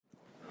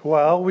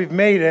Well, we've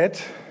made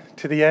it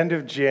to the end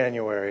of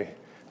January.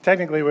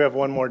 Technically, we have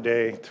one more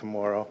day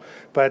tomorrow,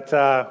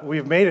 but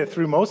we've made it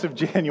through most of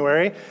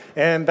January,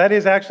 and that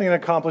is actually an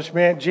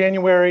accomplishment.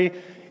 January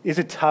is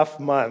a tough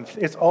month.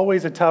 It's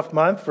always a tough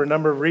month for a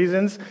number of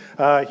reasons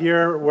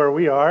here where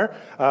we are.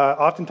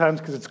 Oftentimes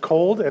because it's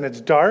cold and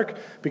it's dark,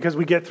 because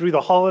we get through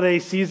the holiday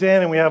season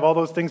and we have all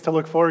those things to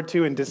look forward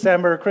to in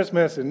December,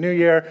 Christmas and New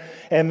Year,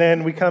 and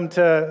then we come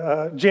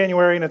to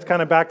January and it's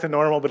kind of back to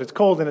normal, but it's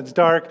cold and it's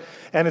dark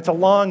and it's a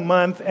long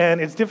month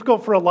and it's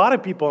difficult for a lot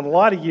of people in a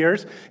lot of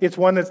years. It's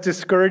one that's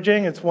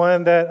discouraging. It's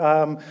one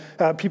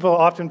that people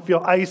often feel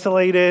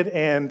isolated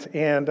and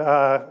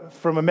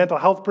from a mental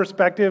health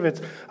perspective,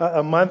 it's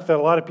a month that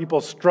a lot of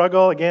people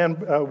struggle. Again,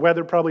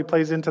 weather probably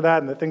plays into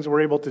that and the things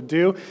we're able to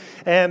do.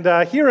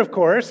 And here, of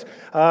course,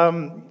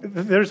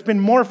 there's been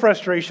more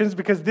frustrations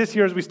because this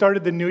year, as we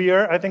started the new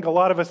year, I think a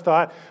lot of us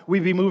thought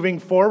we'd be moving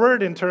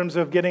forward in terms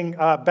of getting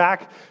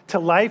back to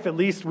life. At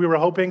least we were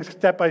hoping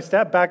step by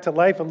step back to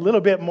life a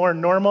little bit more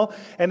normal.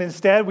 And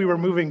instead, we were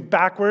moving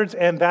backwards,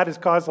 and that has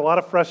caused a lot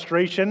of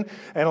frustration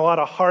and a lot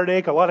of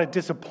heartache, a lot of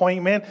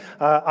disappointment.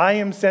 I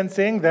am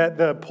sensing that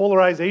the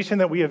polarization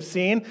that we have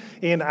seen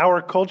in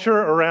our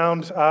culture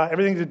around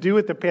everything to do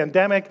with the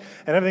pandemic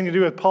and everything to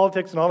do with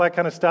politics and all that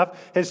kind of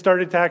stuff has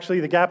started to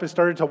the gap has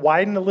started to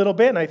widen a little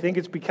bit. And I think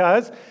it's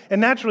because,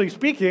 and naturally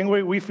speaking,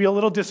 we feel a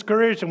little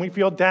discouraged and we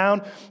feel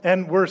down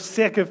and we're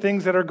sick of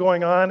things that are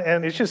going on.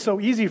 And it's just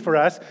so easy for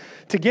us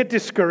to get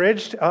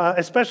discouraged,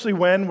 especially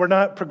when we're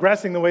not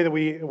progressing the way that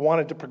we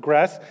wanted to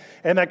progress.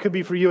 And that could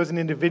be for you as an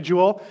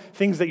individual,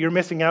 things that you're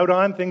missing out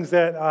on, things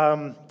that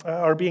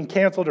are being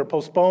canceled or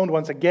postponed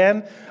once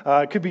again.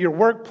 It could be your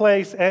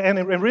workplace.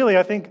 And really,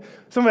 I think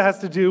some of it has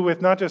to do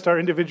with not just our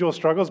individual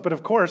struggles, but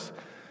of course,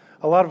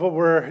 a lot of what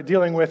we're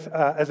dealing with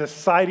as a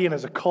society and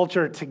as a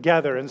culture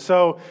together. And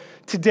so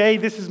today,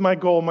 this is my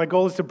goal. My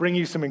goal is to bring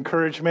you some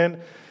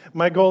encouragement.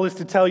 My goal is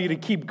to tell you to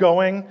keep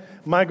going.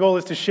 My goal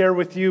is to share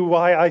with you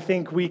why I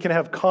think we can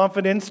have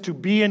confidence to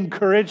be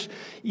encouraged,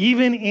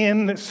 even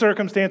in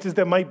circumstances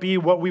that might be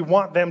what we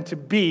want them to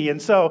be.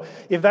 And so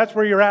if that's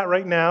where you're at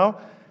right now,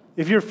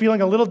 if you're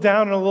feeling a little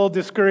down and a little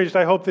discouraged,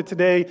 I hope that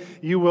today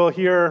you will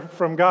hear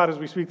from God as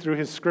we speak through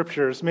His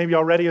Scriptures. Maybe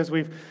already as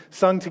we've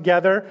sung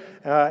together,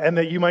 and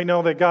that you might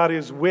know that God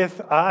is with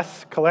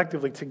us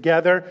collectively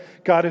together.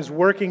 God is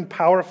working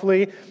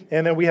powerfully,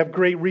 and that we have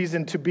great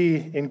reason to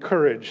be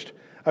encouraged.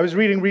 I was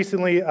reading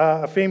recently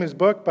a famous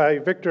book by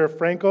Viktor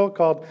Frankl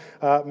called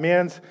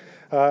Man's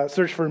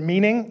Search for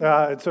Meaning.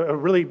 It's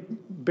really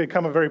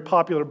become a very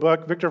popular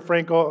book. Viktor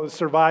Frankl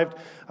survived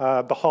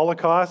the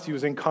Holocaust. He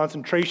was in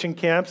concentration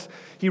camps.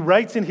 He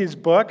writes in his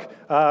book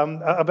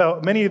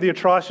about many of the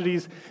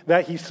atrocities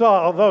that he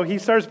saw, although he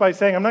starts by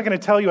saying, I'm not going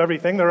to tell you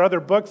everything. There are other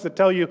books that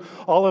tell you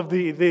all of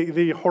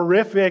the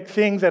horrific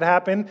things that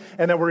happened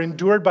and that were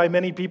endured by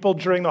many people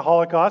during the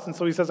Holocaust. And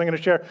so he says, I'm going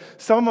to share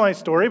some of my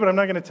story, but I'm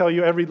not going to tell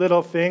you every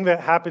little thing that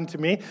happened to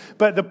me.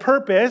 But the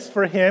purpose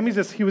for him,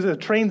 he was a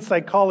trained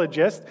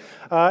psychologist,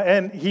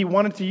 and he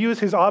wanted to use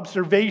his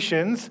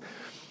observations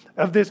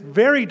of this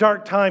very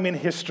dark time in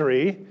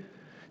history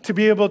to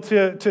be able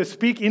to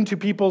speak into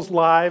people's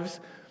lives.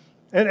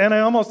 And I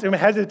almost am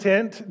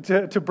hesitant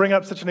to bring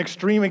up such an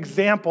extreme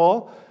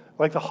example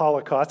like the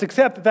Holocaust,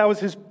 except that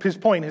was his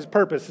point, his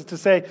purpose, is to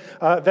say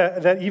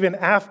that even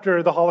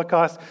after the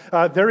Holocaust,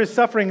 there is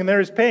suffering and there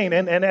is pain,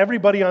 and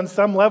everybody on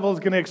some level is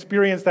going to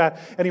experience that.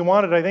 And he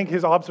wanted, I think,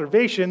 his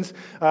observations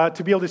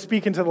to be able to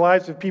speak into the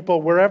lives of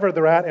people wherever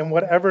they're at and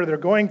whatever they're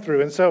going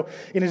through. And so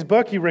in his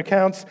book, he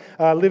recounts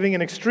living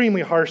in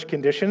extremely harsh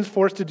conditions,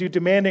 forced to do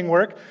demanding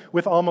work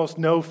with almost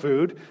no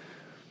food,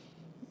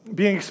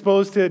 being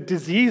exposed to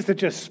disease that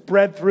just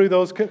spread through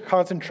those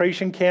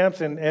concentration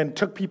camps and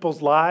took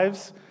people's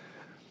lives,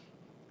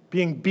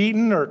 being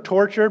beaten or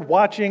tortured,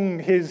 watching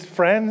his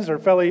friends or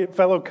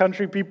fellow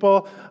country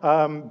people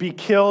be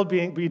killed,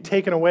 be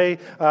taken away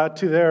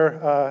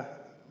to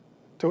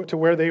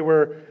where they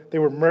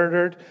were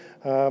murdered,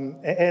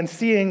 and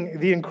seeing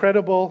the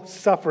incredible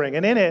suffering.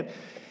 And in it,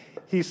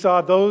 he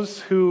saw those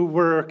who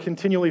were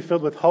continually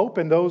filled with hope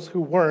and those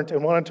who weren't,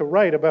 and wanted to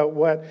write about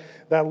what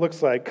that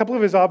looks like. A couple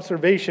of his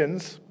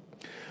observations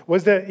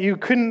was that you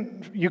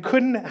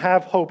couldn't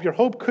have hope. Your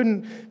hope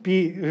couldn't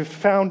be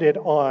founded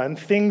on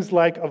things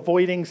like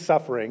avoiding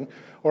suffering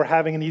or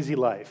having an easy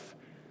life.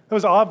 It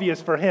was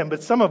obvious for him,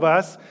 but some of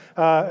us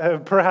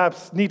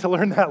perhaps need to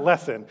learn that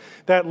lesson,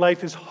 that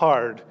life is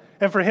hard.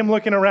 And for him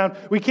looking around,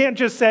 we can't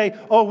just say,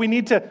 oh, we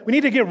need to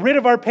get rid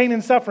of our pain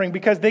and suffering,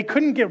 because they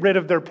couldn't get rid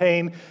of their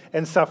pain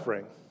and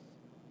suffering.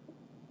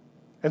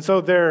 And so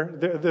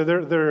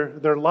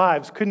their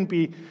lives couldn't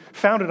be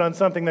founded on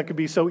something that could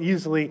be so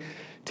easily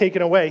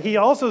taken away. He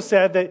also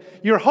said that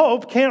your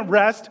hope can't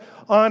rest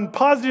on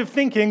positive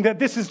thinking that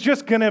this is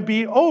just going to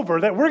be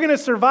over, that we're going to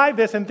survive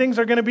this and things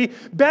are going to be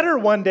better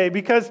one day,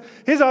 because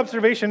his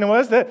observation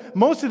was that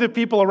most of the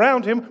people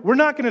around him were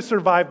not going to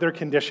survive their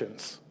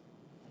conditions.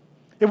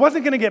 It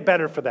wasn't going to get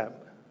better for them.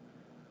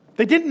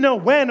 They didn't know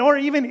when or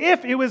even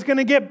if it was going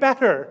to get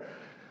better.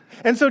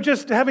 And so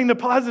just having the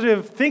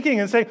positive thinking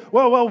and saying,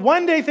 well,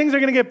 one day things are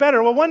going to get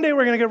better. Well, one day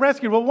we're going to get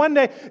rescued. Well, one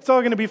day it's all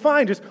going to be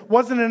fine. Just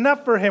wasn't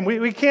enough for him.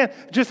 We can't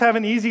just have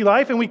an easy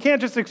life, and we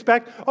can't just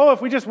expect,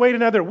 if we just wait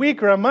another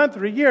week or a month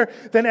or a year,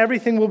 then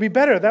everything will be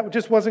better. That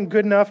just wasn't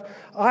good enough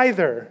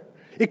either.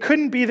 It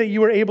couldn't be that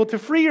you were able to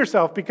free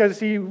yourself because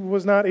he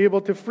was not able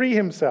to free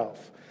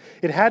himself.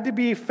 It had to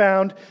be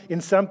found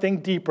in something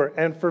deeper.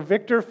 And for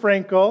Viktor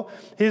Frankl,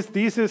 his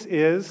thesis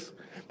is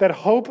that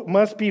hope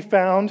must be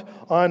found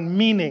on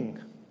meaning,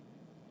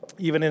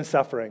 even in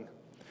suffering.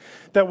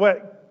 That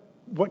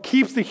what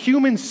keeps the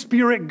human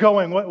spirit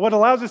going, what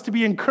allows us to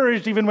be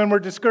encouraged even when we're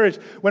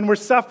discouraged, when we're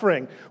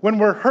suffering, when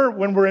we're hurt,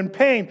 when we're in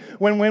pain,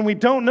 when we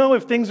don't know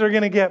if things are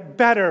going to get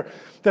better,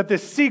 that the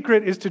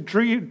secret is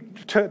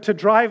to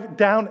drive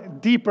down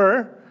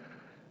deeper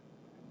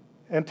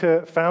and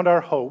to found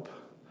our hope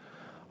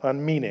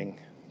on meaning.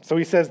 So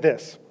he says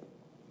this,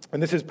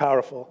 and this is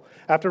powerful.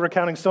 After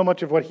recounting so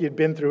much of what he had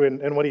been through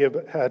and what he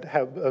had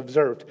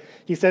observed,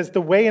 he says,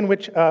 the way in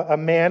which a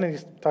man, and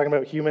he's talking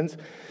about humans,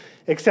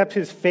 accepts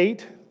his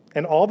fate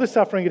and all the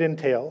suffering it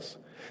entails,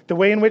 the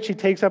way in which he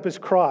takes up his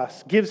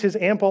cross, gives his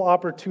ample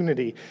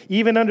opportunity,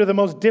 even under the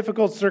most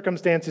difficult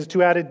circumstances,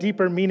 to add a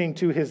deeper meaning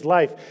to his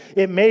life.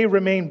 It may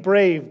remain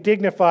brave,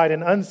 dignified,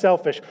 and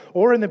unselfish,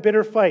 or in the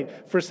bitter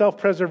fight for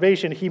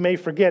self-preservation, he may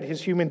forget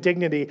his human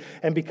dignity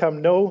and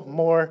become no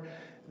more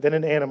than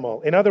an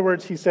animal. In other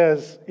words, he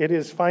says, it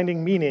is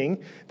finding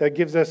meaning that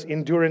gives us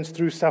endurance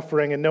through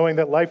suffering and knowing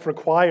that life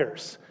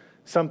requires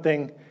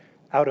something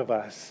out of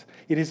us.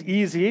 It is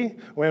easy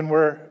when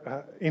we're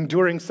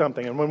enduring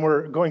something and when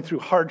we're going through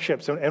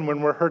hardships and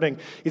when we're hurting.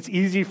 It's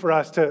easy for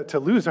us to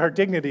lose our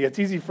dignity. It's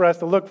easy for us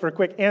to look for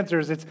quick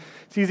answers. It's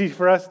easy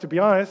for us, to be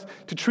honest,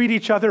 to treat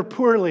each other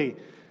poorly.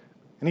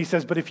 And he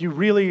says, but if you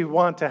really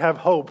want to have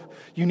hope,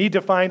 you need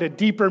to find a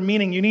deeper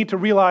meaning. You need to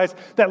realize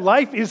that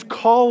life is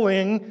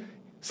calling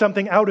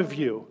something out of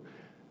you.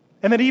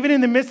 And that even in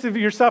the midst of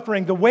your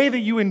suffering, the way that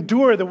you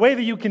endure, the way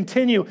that you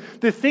continue,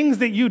 the things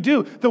that you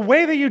do, the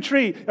way that you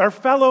treat our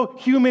fellow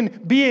human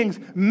beings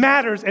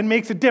matters and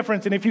makes a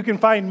difference. And if you can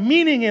find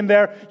meaning in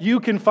there,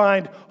 you can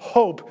find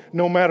hope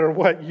no matter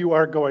what you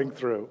are going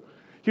through.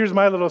 Here's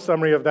my little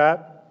summary of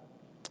that.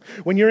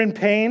 When you're in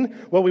pain,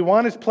 what we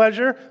want is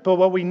pleasure, but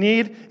what we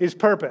need is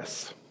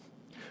purpose.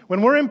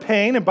 When we're in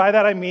pain, and by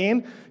that I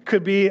mean,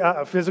 could be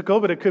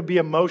physical, but it could be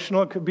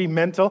emotional, it could be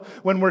mental.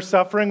 When we're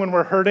suffering, when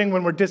we're hurting,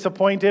 when we're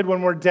disappointed,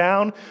 when we're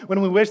down,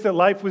 when we wish that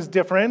life was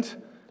different,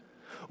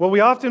 what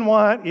we often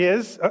want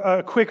is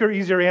a quicker,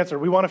 easier answer.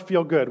 We want to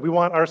feel good. We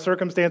want our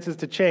circumstances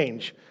to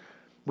change.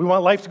 We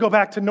want life to go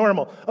back to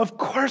normal. Of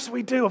course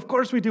we do. Of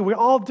course we do. We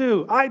all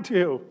do. I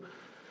do.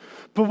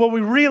 But what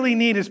we really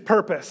need is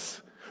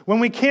purpose. When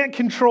we can't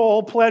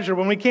control pleasure,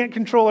 when we can't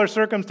control our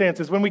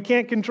circumstances, when we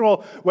can't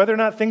control whether or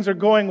not things are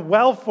going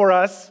well for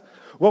us,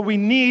 what we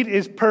need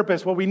is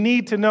purpose. What we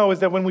need to know is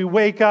that when we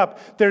wake up,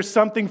 there's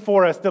something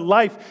for us, that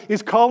life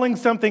is calling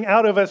something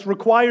out of us,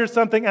 requires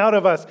something out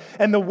of us.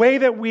 And the way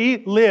that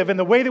we live and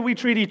the way that we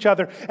treat each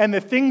other and the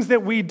things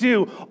that we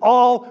do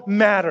all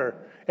matter.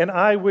 And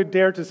I would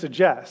dare to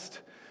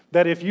suggest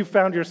that if you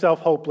found yourself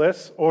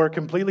hopeless or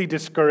completely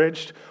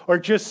discouraged or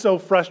just so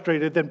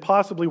frustrated, then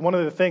possibly one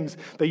of the things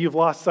that you've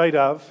lost sight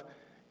of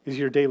is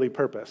your daily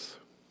purpose.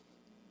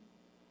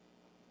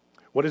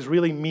 What is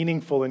really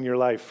meaningful in your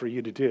life for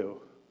you to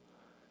do?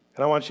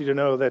 And I want you to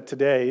know that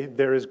today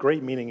there is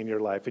great meaning in your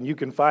life, and you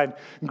can find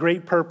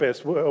great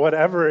purpose,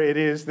 whatever it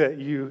is that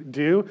you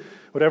do,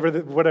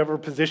 whatever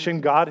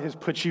position God has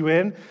put you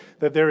in,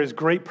 that there is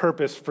great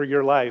purpose for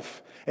your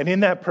life. And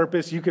in that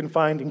purpose, you can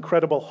find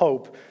incredible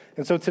hope.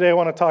 And so today I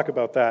want to talk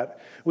about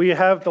that. We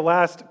have the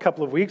last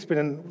couple of weeks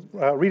been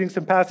reading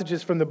some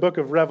passages from the book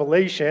of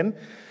Revelation,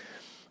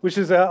 which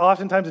is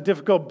oftentimes a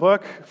difficult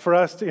book for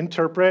us to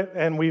interpret,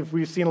 and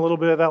we've seen a little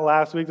bit of that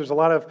last week. There's a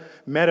lot of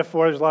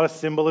metaphor, there's a lot of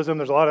symbolism,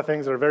 there's a lot of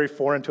things that are very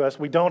foreign to us.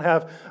 We don't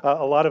have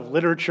a lot of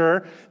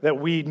literature that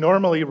we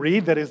normally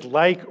read that is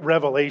like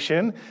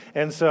Revelation,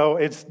 and so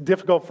it's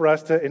difficult for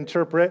us to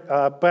interpret.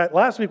 But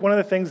last week, one of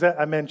the things that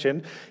I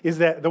mentioned is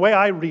that the way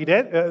I read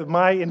it,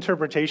 my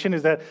interpretation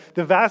is that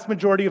the vast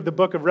majority of the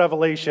book of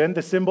Revelation,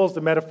 the symbols,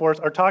 the metaphors,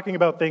 are talking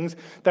about things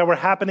that were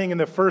happening in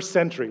the first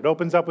century. It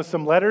opens up with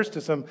some letters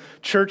to some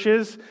churches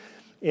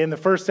in the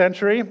first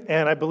century,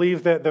 and I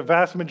believe that the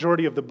vast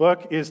majority of the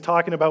book is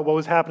talking about what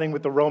was happening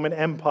with the Roman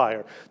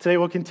Empire. Today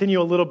we'll continue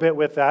a little bit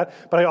with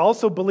that, but I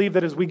also believe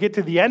that as we get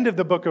to the end of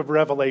the book of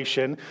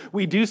Revelation,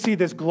 we do see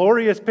this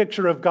glorious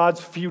picture of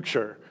God's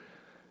future.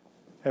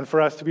 And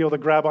for us to be able to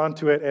grab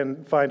onto it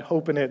and find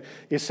hope in it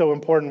is so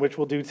important, which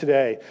we'll do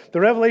today. The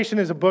Revelation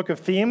is a book of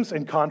themes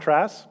and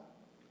contrasts.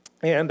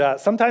 And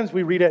sometimes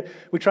we read it,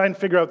 we try and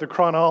figure out the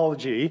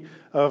chronology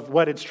of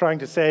what it's trying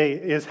to say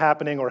is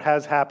happening or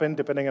has happened,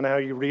 depending on how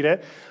you read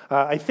it.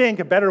 I think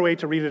a better way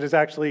to read it is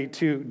actually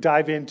to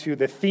dive into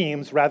the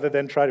themes rather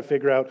than try to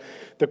figure out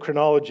the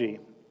chronology.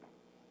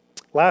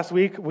 Last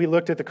week, we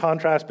looked at the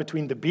contrast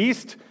between the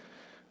beast,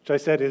 which I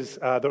said is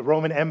the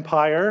Roman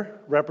Empire,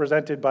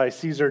 represented by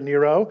Caesar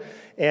Nero,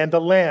 and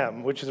the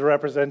Lamb, which is a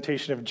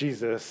representation of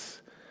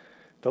Jesus,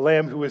 the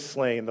Lamb who was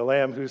slain, the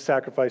Lamb who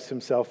sacrificed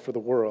himself for the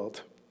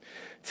world.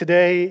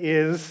 Today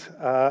is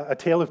a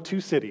tale of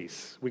two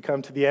cities. We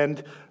come to the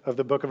end of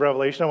the book of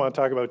Revelation. I want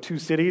to talk about two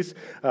cities.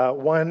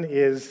 One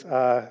is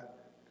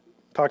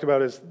talked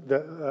about as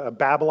the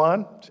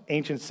Babylon,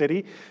 ancient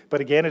city, but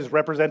again is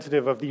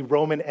representative of the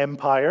Roman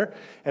Empire.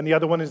 And the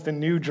other one is the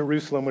New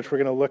Jerusalem, which we're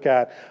going to look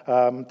at,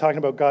 talking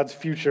about God's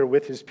future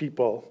with his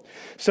people.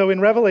 So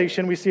in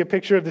Revelation, we see a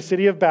picture of the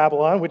city of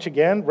Babylon, which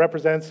again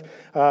represents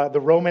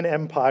the Roman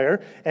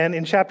Empire. And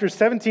in chapters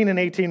 17 and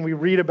 18, we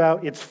read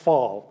about its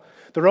fall.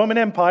 The Roman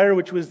Empire,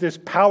 which was this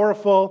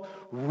powerful,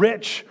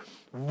 rich,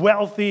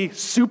 wealthy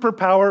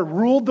superpower,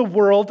 ruled the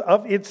world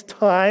of its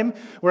time,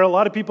 where a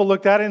lot of people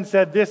looked at it and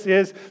said, this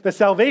is the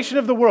salvation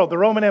of the world, the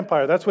Roman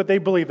Empire. That's what they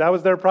believed. That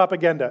was their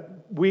propaganda.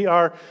 We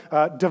are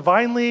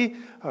divinely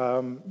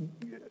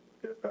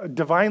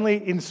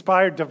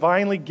inspired,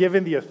 divinely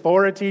given the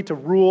authority to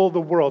rule the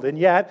world. And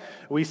yet,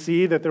 we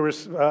see that there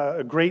was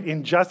great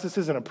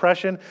injustices and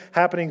oppression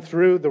happening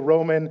through the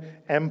Roman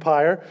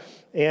Empire.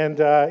 And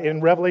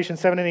in Revelation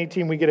 7 and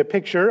 18, we get a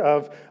picture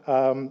of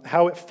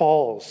how it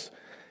falls.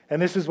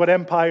 And this is what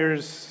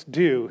empires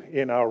do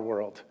in our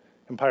world.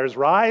 Empires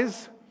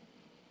rise,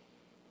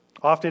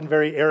 often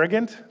very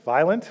arrogant,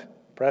 violent,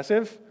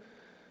 oppressive.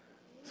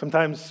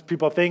 Sometimes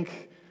people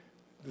think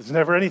there's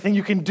never anything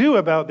you can do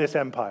about this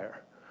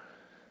empire.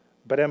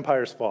 But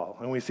empires fall,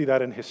 and we see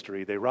that in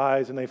history. They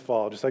rise and they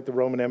fall, just like the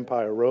Roman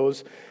Empire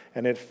rose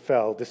and it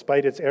fell.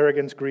 Despite its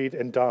arrogance, greed,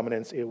 and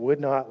dominance, it would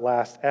not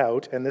last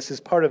out. And this is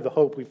part of the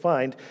hope we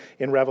find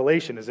in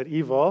Revelation, is that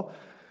evil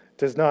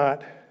does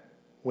not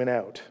win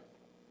out.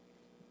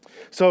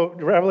 So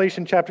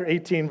Revelation chapter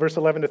 18, verse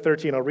 11 to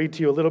 13, I'll read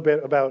to you a little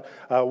bit about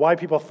why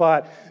people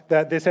thought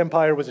that this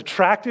empire was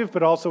attractive,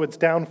 but also its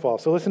downfall.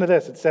 So listen to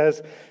this. It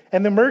says,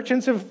 "And the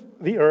merchants of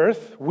the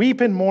earth weep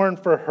and mourn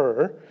for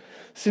her,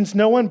 since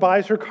no one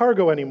buys her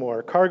cargo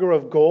anymore, cargo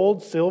of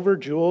gold, silver,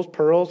 jewels,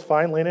 pearls,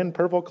 fine linen,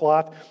 purple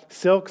cloth,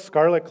 silk,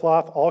 scarlet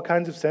cloth, all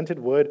kinds of scented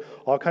wood,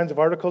 all kinds of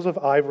articles of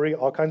ivory,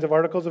 all kinds of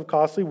articles of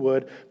costly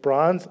wood,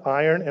 bronze,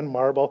 iron, and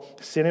marble,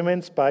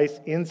 cinnamon, spice,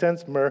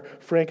 incense, myrrh,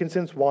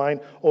 frankincense, wine,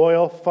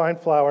 oil, fine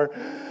flour,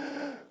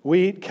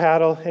 wheat,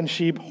 cattle, and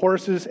sheep,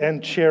 horses,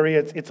 and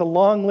chariots." It's a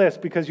long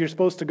list because you're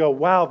supposed to go,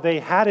 wow, they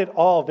had it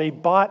all. They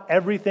bought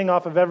everything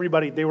off of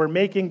everybody. They were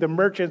making the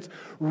merchants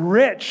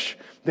rich.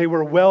 They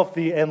were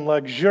wealthy and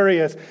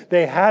luxurious.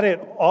 They had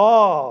it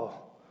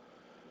all.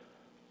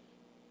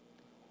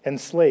 And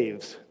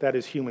slaves, that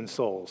is human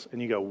souls.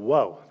 And you go,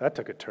 whoa, that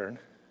took a turn.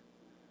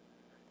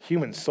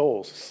 Human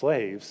souls,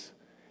 slaves.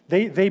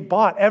 They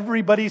bought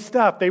everybody's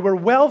stuff. They were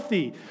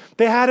wealthy.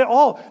 They had it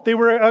all. They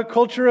were a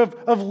culture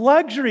of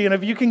luxury and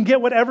of you can get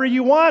whatever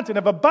you want and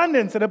of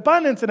abundance and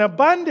abundance and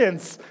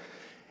abundance.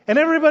 And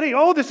everybody,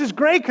 oh, this is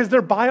great because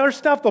they'll buy our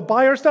stuff. They'll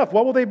buy our stuff.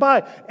 What will they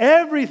buy?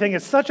 Everything.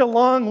 It's such a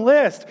long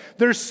list.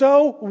 They're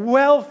so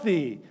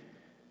wealthy.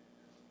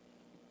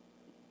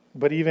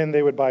 But even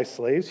they would buy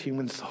slaves,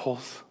 human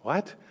souls.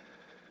 What?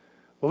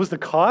 What was the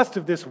cost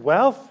of this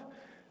wealth?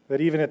 That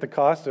even at the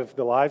cost of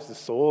the lives, the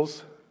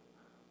souls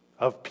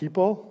of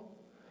people?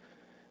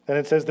 Then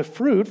it says, "The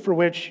fruit for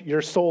which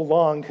your soul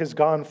longed has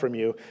gone from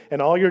you,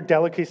 and all your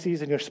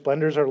delicacies and your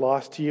splendors are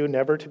lost to you,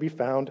 never to be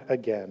found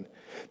again.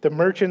 The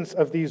merchants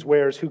of these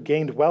wares who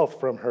gained wealth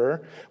from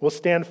her will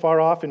stand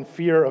far off in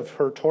fear of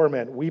her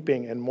torment,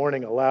 weeping and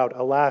mourning aloud.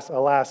 Alas,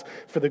 alas,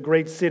 for the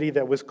great city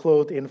that was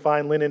clothed in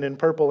fine linen and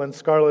purple and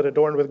scarlet,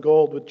 adorned with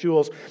gold, with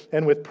jewels,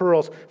 and with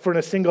pearls. For in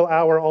a single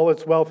hour all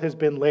its wealth has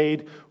been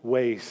laid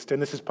waste."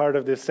 And this is part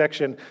of this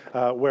section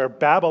where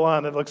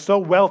Babylon, that looks so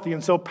wealthy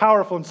and so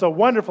powerful and so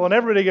wonderful, and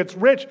everybody gets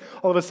rich,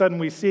 all of a sudden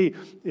we see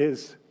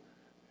is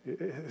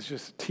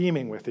just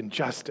teeming with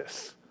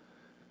injustice.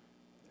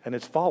 And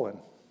it's fallen.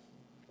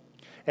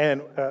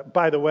 And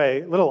by the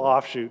way, little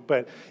offshoot,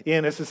 but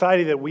in a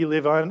society that we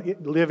live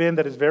in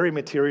that is very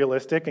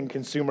materialistic and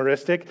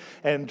consumeristic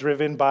and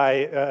driven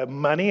by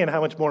money and how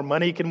much more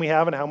money can we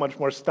have and how much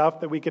more stuff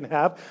that we can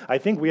have, I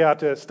think we ought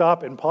to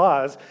stop and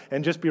pause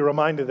and just be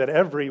reminded that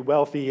every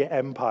wealthy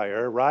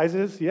empire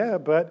rises, yeah,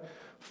 but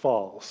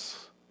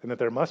falls, and that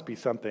there must be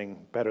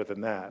something better than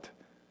that.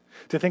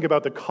 To think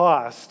about the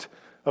cost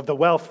of the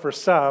wealth for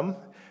some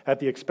at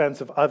the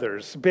expense of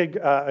others. Big,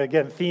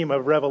 again, theme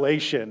of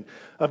Revelation.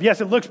 Of yes,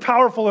 it looks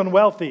powerful and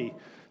wealthy,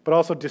 but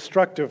also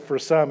destructive for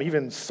some,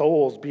 even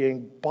souls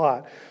being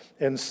bought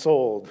and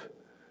sold.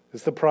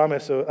 It's the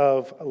promise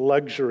of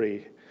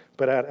luxury,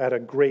 but at a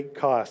great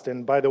cost.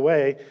 And by the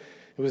way,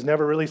 it was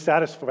never really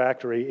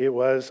satisfactory. It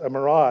was a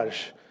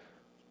mirage.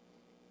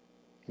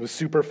 It was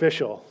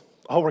superficial.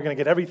 Oh, we're going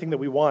to get everything that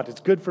we want. It's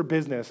good for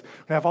business. We're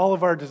going to have all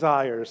of our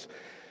desires.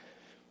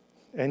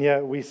 And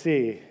yet we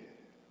see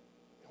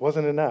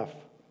wasn't enough.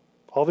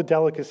 All the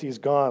delicacies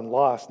gone,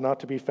 lost, not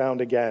to be found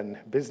again.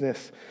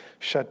 Business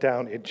shut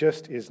down. It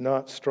just is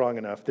not strong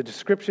enough. The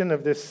description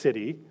of this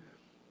city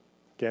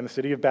Again, the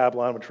city of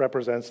Babylon, which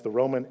represents the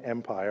Roman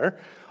Empire,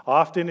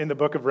 often in the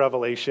book of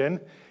Revelation,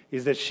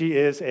 is that she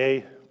is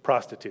a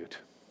prostitute.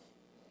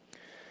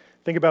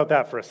 Think about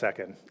that for a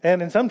second.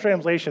 And in some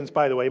translations,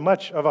 by the way,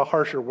 much of a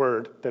harsher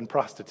word than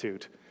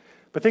prostitute.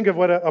 But think of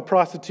what a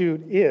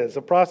prostitute is.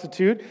 A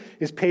prostitute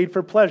is paid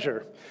for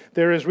pleasure.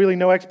 There is really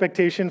no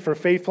expectation for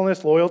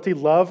faithfulness, loyalty,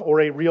 love, or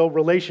a real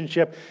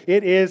relationship.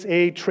 It is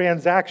a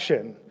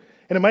transaction.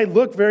 And it might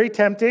look very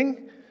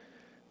tempting,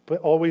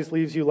 but always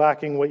leaves you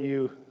lacking what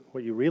you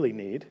really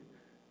need,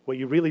 what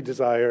you really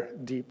desire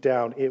deep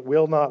down. It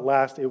will not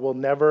last. It will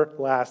never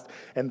last.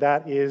 And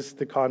that is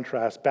the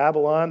contrast.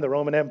 Babylon, the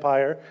Roman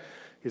Empire,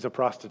 is a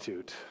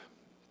prostitute.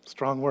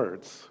 Strong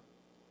words.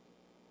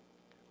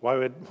 Why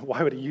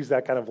would he use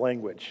that kind of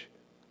language?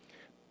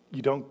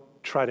 You don't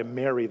try to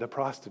marry the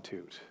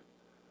prostitute.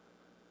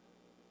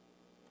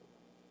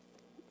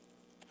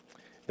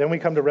 Then we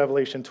come to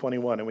Revelation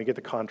 21 and we get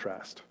the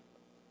contrast.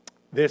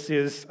 This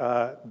is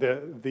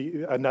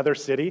another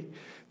city,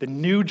 the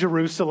New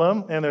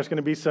Jerusalem, and there's going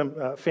to be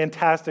some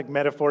fantastic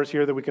metaphors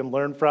here that we can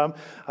learn from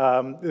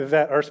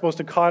that are supposed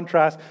to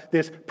contrast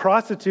this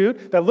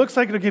prostitute that looks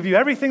like it'll give you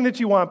everything that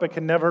you want but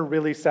can never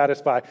really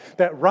satisfy,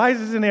 that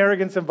rises in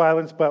arrogance and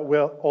violence but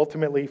will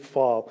ultimately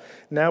fall.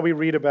 Now we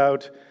read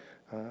about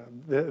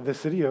the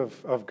city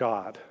of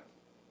God.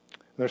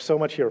 There's so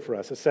much here for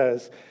us. It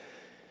says,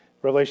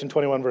 Revelation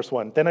 21, verse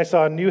 1, "Then I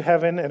saw a new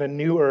heaven and a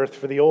new earth,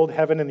 for the old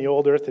heaven and the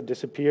old earth had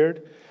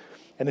disappeared,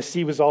 and the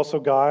sea was also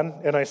gone.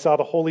 And I saw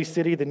the holy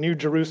city, the new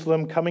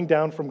Jerusalem, coming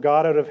down from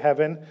God out of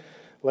heaven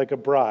like a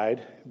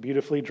bride,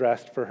 beautifully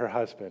dressed for her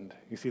husband."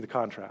 You see the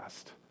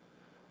contrast.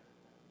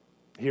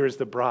 Here is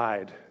the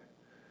bride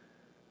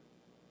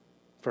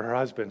for her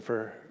husband,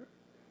 for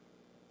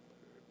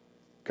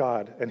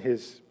God and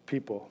his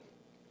people.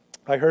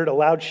 I heard a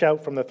loud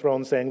shout from the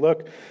throne saying,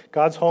 "Look,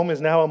 God's home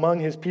is now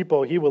among his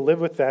people. He will live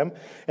with them,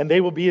 and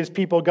they will be his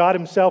people. God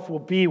himself will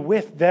be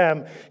with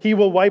them. He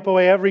will wipe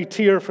away every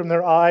tear from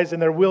their eyes,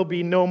 and there will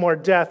be no more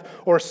death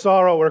or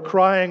sorrow or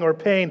crying or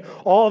pain.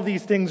 All of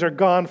these things are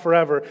gone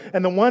forever."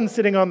 And the one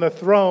sitting on the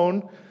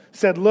throne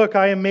said, "Look,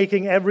 I am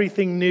making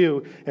everything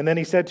new." And then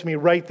he said to me,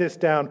 "Write this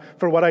down,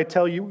 for what I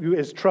tell you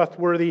is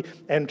trustworthy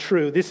and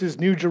true. This is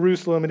New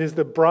Jerusalem. It is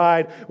the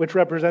bride, which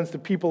represents the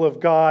people of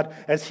God,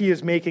 as he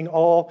is making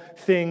all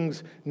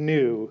things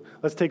new."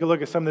 Let's take a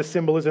look at some of the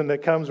symbolism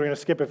that comes. We're going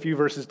to skip a few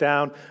verses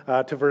down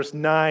to verse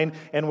 9,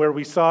 and where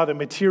we saw the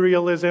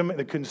materialism,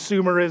 the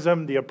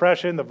consumerism, the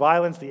oppression, the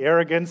violence, the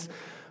arrogance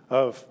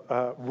of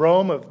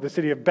Rome, of the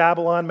city of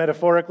Babylon,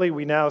 metaphorically,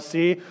 we now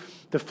see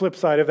the flip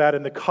side of that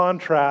in the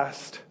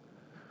contrast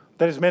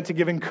that is meant to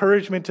give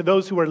encouragement to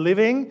those who are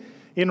living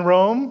in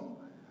Rome,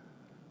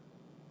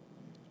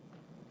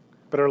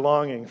 but are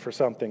longing for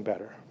something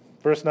better.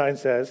 Verse 9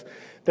 says,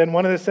 "Then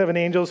one of the seven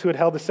angels who had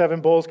held the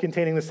seven bowls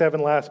containing the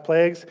seven last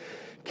plagues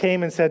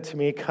came and said to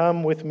me,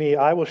 'Come with me,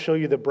 I will show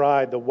you the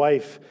bride, the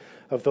wife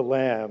of the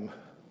Lamb.'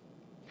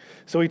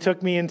 So he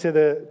took me in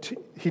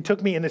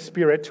the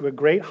spirit to a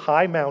great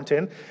high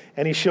mountain,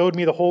 and he showed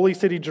me the holy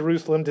city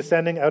Jerusalem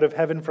descending out of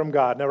heaven from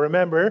God." Now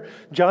remember,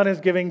 John is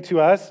giving to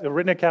us a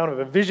written account of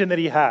a vision that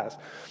he has,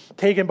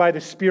 taken by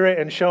the Spirit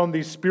and shown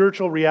these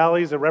spiritual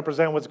realities that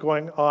represent what's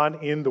going on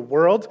in the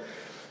world.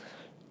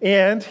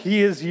 And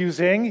he is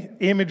using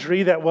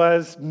imagery that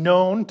was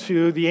known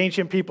to the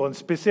ancient people, and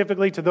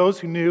specifically to those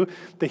who knew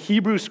the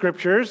Hebrew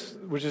Scriptures,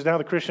 which is now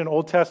the Christian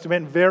Old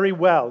Testament, very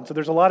well. And so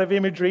there's a lot of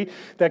imagery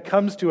that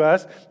comes to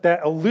us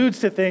that alludes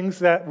to things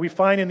that we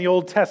find in the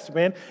Old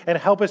Testament and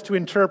help us to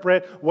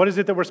interpret what is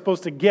it that we're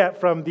supposed to get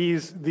from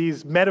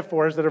these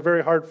metaphors that are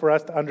very hard for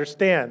us to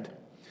understand.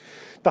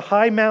 The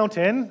high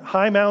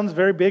mountains,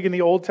 very big in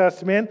the Old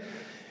Testament.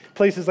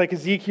 Places like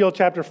Ezekiel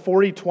chapter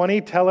 40-20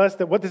 tell us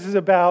that what this is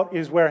about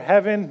is where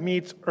heaven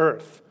meets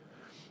earth.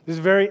 This is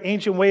a very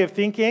ancient way of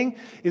thinking,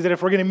 is that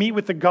if we're going to meet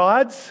with the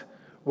gods,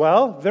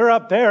 well, they're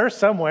up there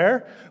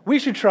somewhere. We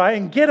should try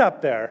and get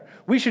up there.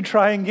 We should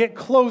try and get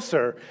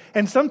closer.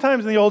 And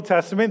sometimes in the Old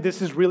Testament,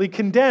 this is really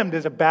condemned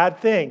as a bad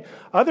thing.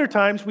 Other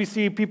times we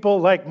see people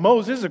like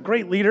Moses, a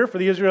great leader for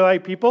the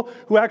Israelite people,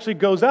 who actually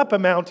goes up a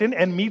mountain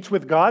and meets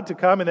with God to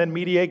come and then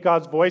mediate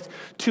God's voice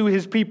to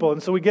his people.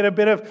 And so we get a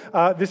bit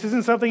of, this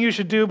isn't something you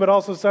should do, but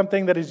also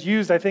something that is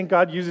used. I think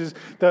God uses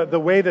the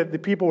way that the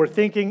people were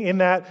thinking in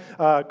that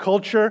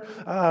culture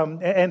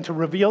and to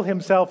reveal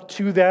himself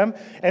to them.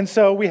 And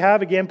so we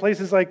have, again,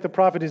 places like the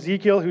prophet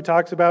Ezekiel, who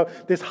talks about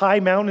this high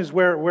mountain is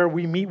where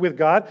we meet with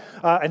God.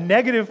 A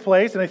negative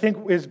place, and I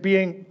think is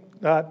being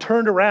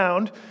turned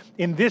around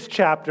in this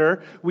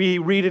chapter, we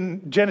read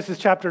in Genesis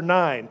chapter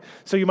 9.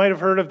 So you might have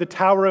heard of the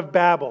Tower of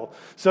Babel.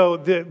 So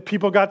the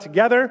people got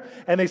together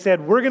and they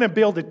said, we're going to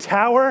build a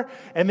tower,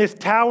 and this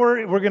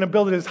tower, we're going to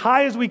build it as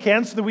high as we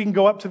can so that we can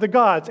go up to the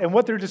gods. And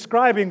what they're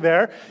describing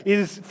there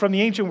is from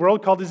the ancient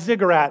world called a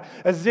ziggurat.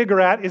 A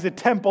ziggurat is a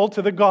temple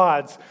to the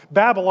gods.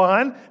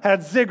 Babylon had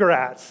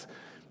ziggurats.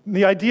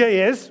 The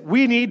idea is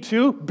we need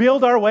to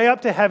build our way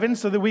up to heaven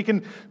so that we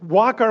can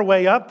walk our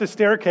way up the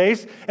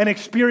staircase and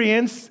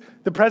experience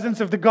the presence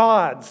of the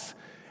gods.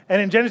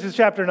 And in Genesis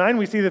chapter 9,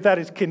 we see that that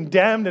is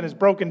condemned and is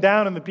broken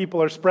down and the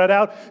people are spread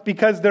out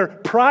because they're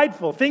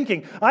prideful,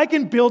 thinking, I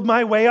can build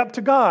my way up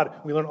to God.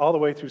 We learn all the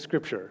way through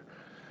Scripture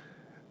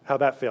how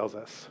that fails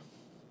us.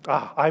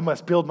 I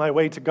must build my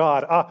way to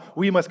God.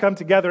 We must come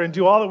together and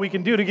do all that we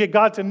can do to get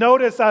God to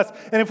notice us.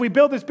 And if we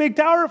build this big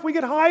tower, if we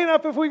get high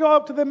enough, if we go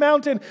up to the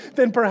mountain,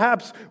 then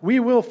perhaps we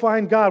will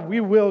find God. We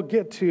will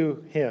get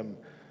to him.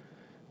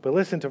 But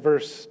listen to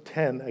verse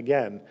 10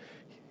 again.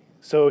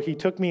 So he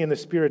took me in the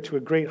Spirit to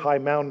a great high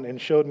mountain and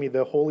showed me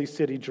the holy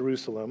city,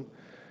 Jerusalem,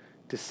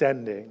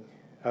 descending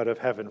out of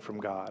heaven from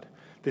God.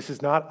 This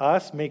is not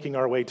us making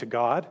our way to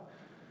God.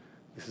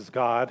 This is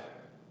God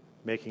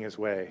making his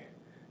way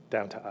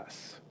down to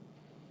us.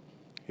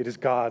 It is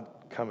God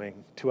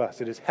coming to us.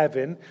 It is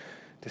heaven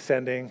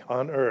descending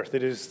on earth.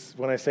 It is,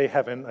 when I say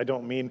heaven, I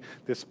don't mean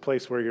this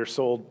place where your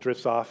soul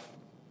drifts off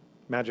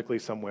magically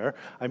somewhere.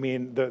 I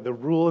mean the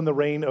rule and the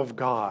reign of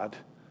God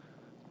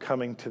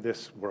coming to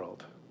this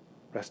world,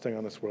 resting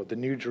on this world, the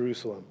New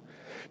Jerusalem.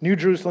 New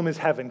Jerusalem is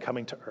heaven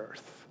coming to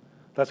earth.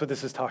 That's what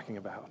this is talking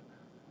about.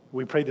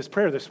 We prayed this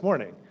prayer this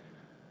morning,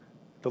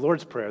 the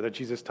Lord's Prayer that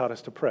Jesus taught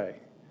us to pray.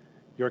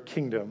 Your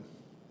kingdom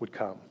would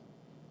come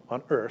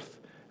on earth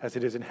as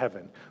it is in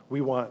heaven.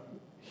 We want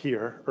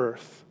here,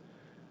 earth,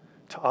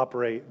 to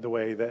operate the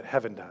way that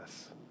heaven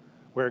does,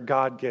 where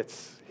God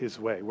gets his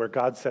way, where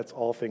God sets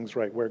all things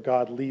right, where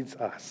God leads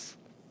us.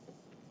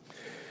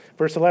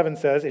 Verse 11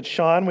 says, it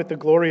shone with the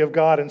glory of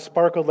God and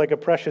sparkled like a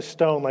precious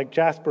stone, like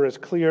jasper, as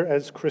clear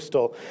as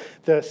crystal.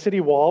 The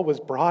city wall was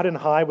broad and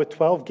high with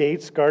 12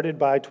 gates guarded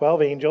by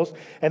 12 angels,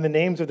 and the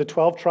names of the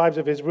 12 tribes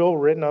of Israel were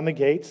written on the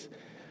gates.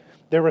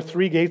 There were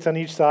 3 gates on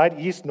each side,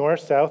 east,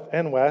 north, south,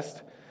 and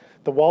west.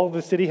 The wall of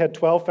the city had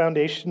 12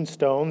 foundation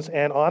stones,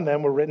 and on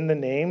them were written the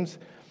names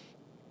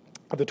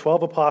of the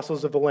 12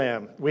 apostles of the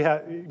Lamb.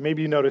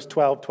 Maybe you noticed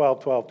 12,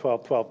 12, 12,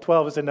 12, 12.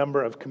 12 is a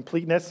number of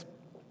completeness,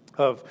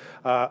 of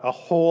a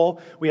whole.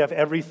 We have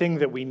everything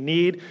that we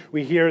need.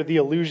 We hear the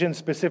allusion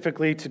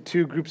specifically to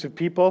 2 groups of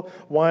people.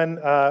 One,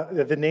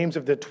 the names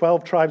of the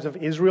 12 tribes of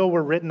Israel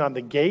were written on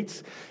the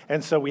gates,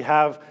 and so we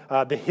have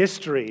the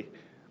history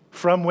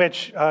from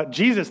which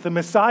Jesus, the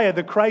Messiah,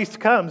 the Christ,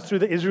 comes through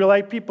the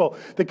Israelite people,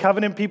 the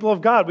covenant people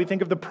of God. We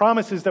think of the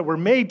promises that were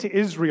made to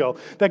Israel,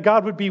 that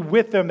God would be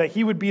with them, that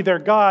he would be their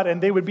God,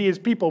 and they would be his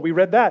people. We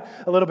read that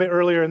a little bit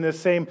earlier in this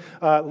same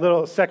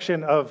little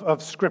section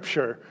of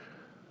Scripture.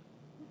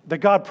 That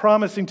God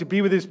promising to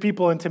be with his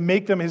people and to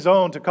make them his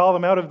own, to call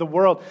them out of the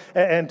world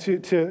and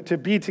to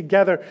be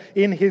together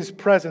in his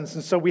presence.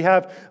 And so we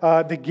have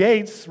the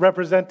gates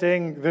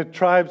representing the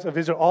tribes of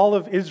Israel, all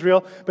of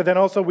Israel, but then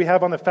also we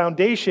have on the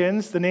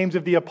foundations the names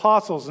of the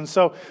apostles. And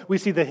so we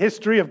see the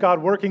history of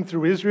God working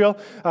through Israel,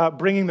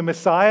 bringing the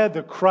Messiah,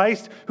 the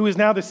Christ, who is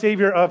now the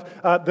Savior of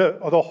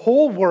the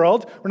whole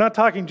world. We're not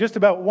talking just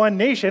about one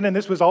nation, and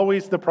this was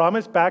always the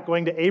promise back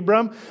going to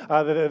Abram,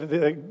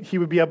 he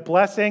would be a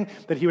blessing,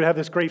 that he would have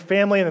this great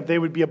family and that they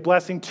would be a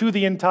blessing to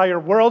the entire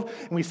world.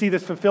 And we see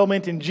this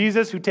fulfillment in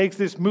Jesus, who takes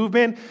this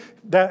movement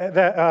that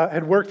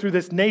had worked through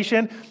this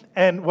nation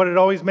and what it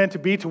always meant to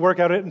be, to work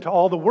out it into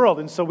all the world.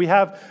 And so we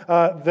have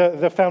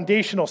the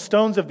foundational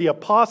stones of the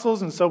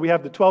apostles, and so we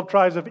have the 12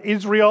 tribes of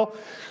Israel,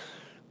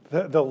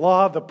 the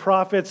law, the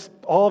prophets,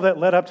 all that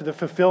led up to the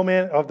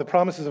fulfillment of the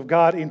promises of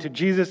God into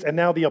Jesus. And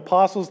now the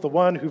apostles, the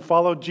one who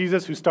followed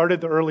Jesus, who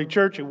started the early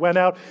church, who went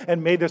out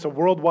and made this a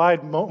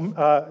worldwide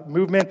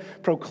movement,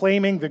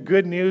 proclaiming the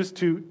good news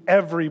to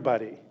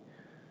everybody.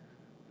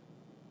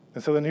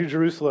 And so the New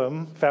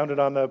Jerusalem, founded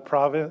on the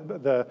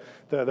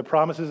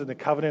promises and the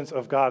covenants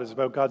of God, is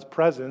about God's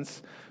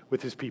presence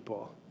with his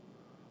people.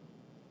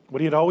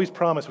 What he had always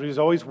promised, what he was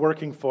always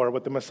working for,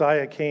 what the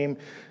Messiah came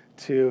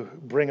to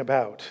bring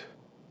about.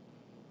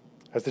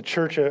 As the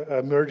church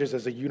emerges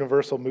as a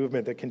universal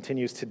movement that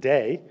continues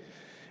today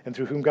and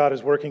through whom God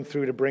is working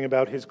through to bring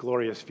about his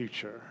glorious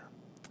future.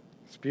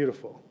 It's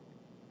beautiful.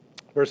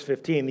 Verse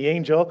 15, the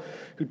angel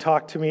who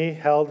talked to me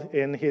held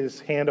in his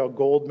hand a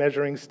gold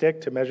measuring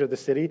stick to measure the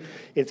city,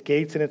 its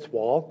gates and its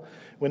wall.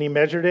 When he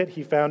measured it,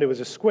 he found it was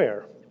a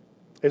square,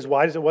 as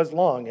wide as it was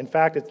long. In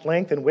fact, its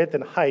length and width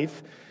and height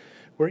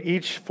were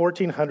each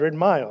 1,400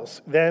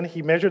 miles. Then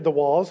he measured the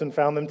walls and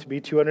found them to be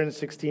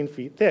 216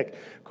 feet thick,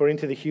 according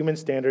to the human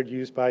standard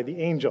used by the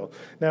angel.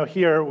 Now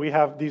here we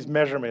have these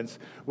measurements,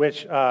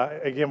 which,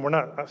 again, we're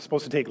not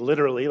supposed to take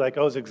literally, like,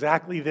 it's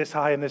exactly this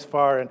high and this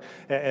far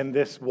and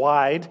this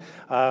wide.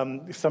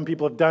 Some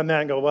people have done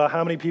that and go, well,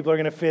 how many people are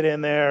going to fit in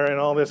there and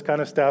all this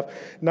kind of stuff.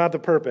 Not the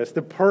purpose.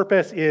 The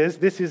purpose is,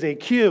 this is a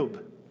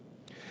cube.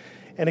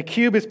 And a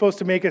cube is supposed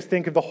to make us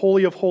think of the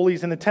Holy of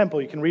Holies in the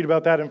temple. You can read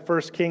about that in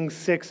 1 Kings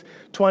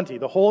 6:20.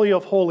 The Holy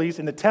of Holies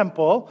in the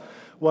temple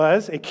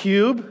was a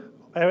cube,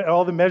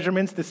 all the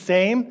measurements the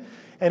same,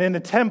 And in the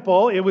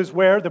temple, it was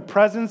where the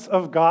presence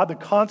of God, the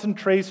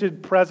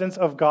concentrated presence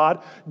of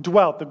God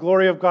dwelt. The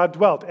glory of God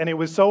dwelt. And it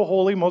was so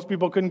holy, most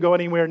people couldn't go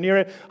anywhere near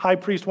it. High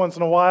priest once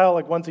in a while,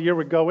 like once a year,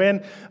 would go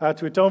in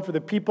to atone for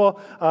the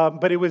people.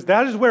 But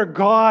that is where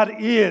God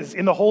is,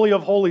 in the Holy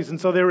of Holies. And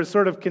so there was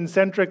sort of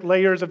concentric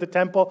layers of the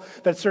temple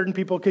that certain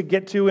people could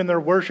get to in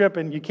their worship,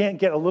 and you can't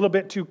get a little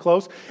bit too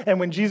close. And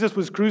when Jesus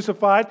was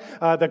crucified,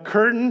 the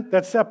curtain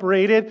that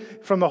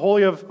separated from the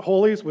Holy of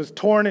Holies was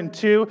torn in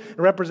two. It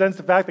represents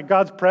the fact that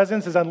God's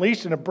presence is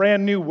unleashed in a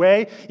brand new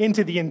way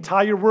into the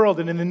entire world.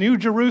 And in the New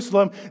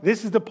Jerusalem,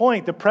 this is the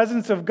point. The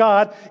presence of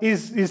God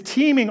is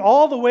teeming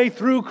all the way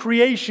through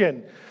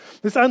creation.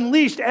 It's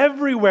unleashed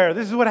everywhere.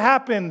 This is what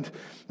happened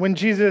when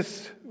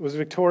Jesus was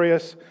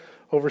victorious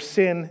over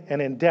sin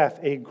and in death,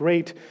 a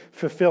great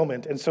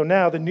fulfillment. And so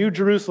now the New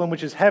Jerusalem,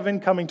 which is heaven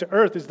coming to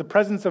earth, is the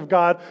presence of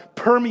God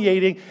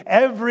permeating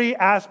every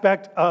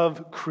aspect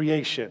of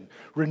creation,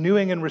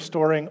 renewing and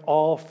restoring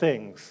all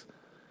things.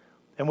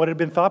 And what had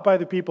been thought by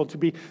the people to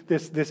be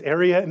this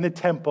area in the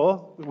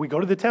temple, we go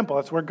to the temple,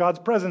 that's where God's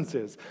presence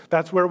is.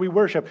 That's where we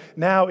worship.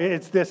 Now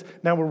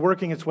now we're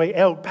working its way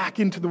out, back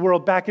into the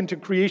world, back into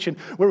creation,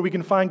 where we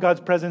can find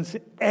God's presence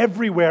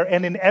everywhere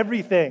and in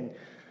everything.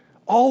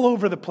 All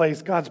over the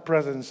place, God's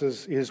presence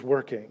is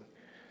working.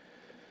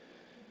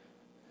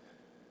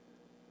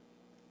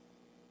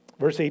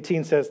 Verse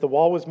 18 says, the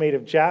wall was made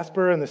of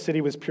jasper, and the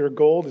city was pure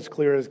gold, as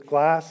clear as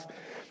glass.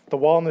 The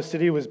wall in the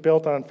city was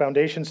built on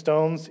foundation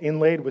stones,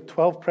 inlaid with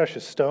 12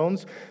 precious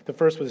stones. The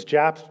first was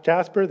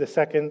jasper, the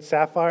second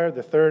sapphire,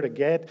 the third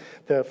agate,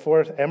 the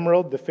fourth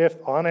emerald, the fifth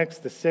onyx,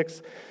 the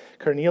sixth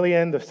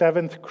carnelian, the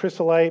seventh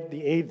chrysolite,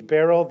 the eighth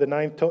beryl, the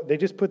ninth... They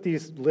just put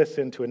these lists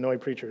in to annoy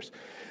preachers.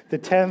 The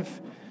 10th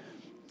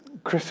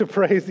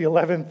chrysoprase, the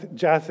 11th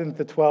jacinth,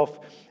 the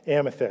 12th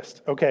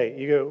amethyst. Okay,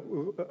 you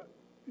go,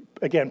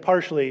 again,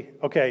 partially,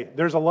 okay,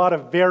 there's a lot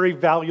of very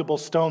valuable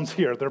stones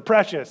here. They're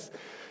precious,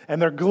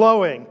 and they're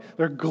glowing.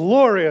 They're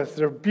glorious.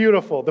 They're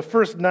beautiful. The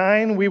first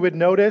 9 we would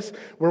notice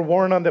were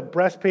worn on the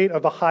breastplate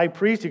of the high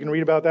priest. You can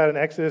read about that in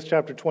Exodus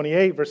chapter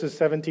 28, verses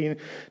 17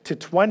 to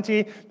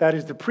 20. That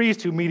is the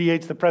priest who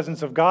mediates the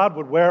presence of God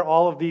would wear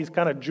all of these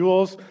kind of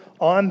jewels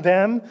on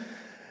them.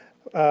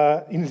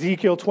 In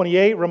Ezekiel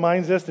 28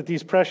 reminds us that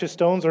these precious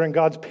stones are in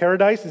God's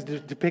paradise, is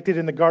depicted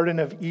in the Garden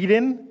of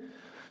Eden.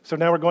 So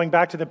now we're going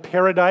back to the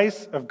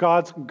paradise of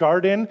God's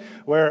garden,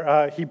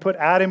 where he put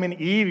Adam and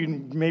Eve. You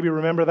maybe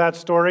remember that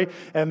story.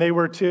 And they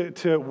were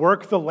to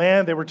work the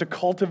land. They were to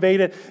cultivate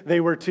it. They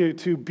were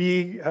to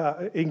be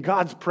in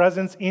God's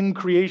presence in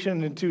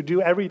creation and to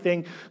do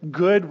everything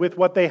good with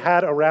what they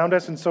had around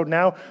us. And so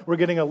now we're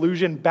getting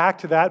allusion back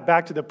to that,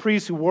 back to the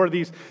priests who wore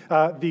these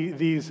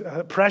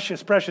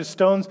precious, precious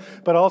stones,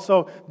 but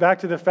also back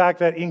to the fact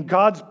that in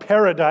God's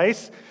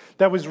paradise,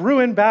 that was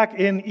ruined back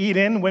in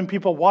Eden when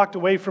people walked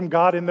away from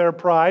God in their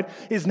pride,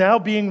 is now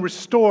being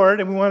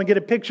restored. And we want to get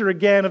a picture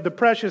again of the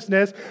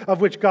preciousness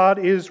of which God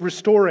is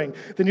restoring.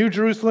 The New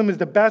Jerusalem is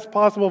the best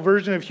possible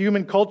version of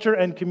human culture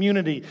and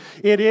community.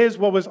 It is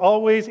what was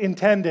always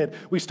intended.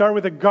 We start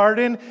with a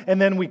garden and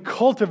then we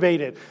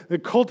cultivate it. The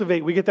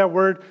cultivate, we get that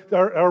word,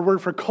 our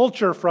word for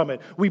culture from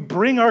it. We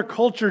bring our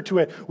culture to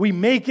it. We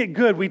make it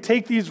good. We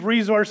take these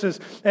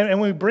resources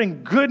and we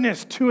bring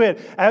goodness to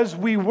it as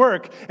we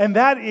work. And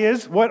that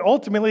is what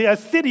ultimately a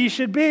city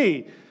should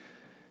be.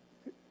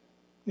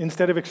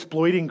 Instead of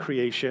exploiting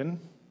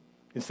creation,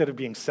 instead of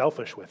being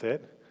selfish with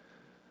it,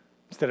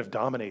 instead of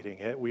dominating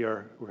it, we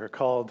are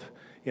called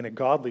in a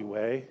godly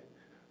way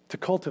to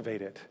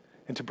cultivate it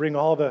and to bring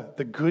all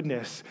the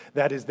goodness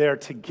that is there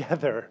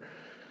together.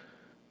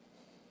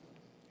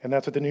 And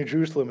that's what the New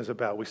Jerusalem is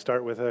about. We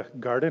start with a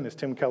garden, as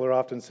Tim Keller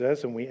often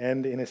says, and we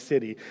end in a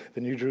city.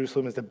 The New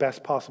Jerusalem is the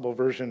best possible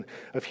version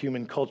of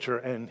human culture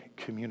and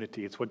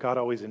community. It's what God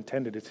always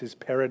intended. It's his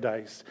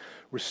paradise,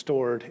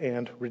 restored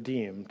and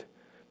redeemed.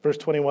 Verse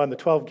 21, the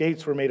 12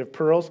 gates were made of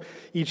pearls,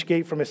 each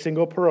gate from a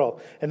single pearl,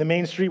 and the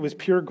main street was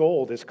pure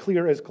gold, as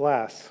clear as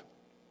glass.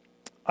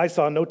 I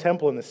saw no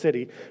temple in the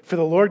city, for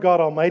the Lord God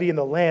Almighty and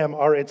the Lamb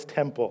are its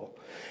temple.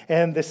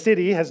 And the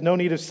city has no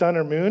need of sun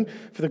or moon,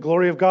 for the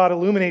glory of God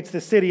illuminates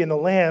the city, and the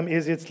Lamb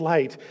is its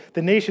light.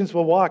 The nations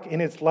will walk in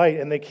its light,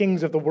 and the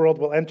kings of the world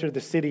will enter the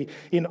city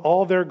in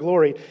all their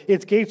glory.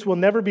 Its gates will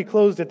never be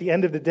closed at the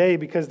end of the day,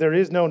 because there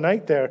is no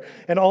night there.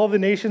 And all the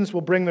nations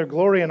will bring their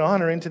glory and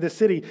honor into the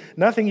city.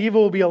 Nothing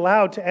evil will be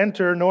allowed to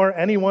enter, nor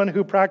anyone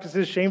who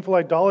practices shameful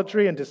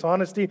idolatry and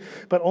dishonesty,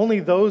 but only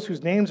those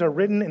whose names are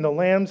written in the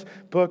Lamb's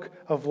book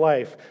of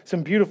life.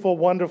 Some beautiful,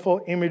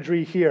 wonderful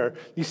imagery here.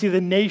 You see the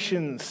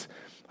nations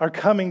are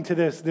coming to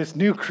this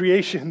new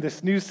creation,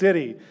 this new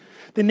city.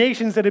 The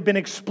nations that had been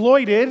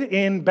exploited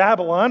in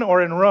Babylon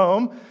or in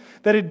Rome,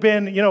 that had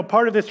been,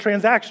 part of this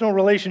transactional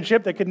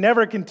relationship that could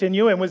never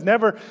continue and was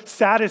never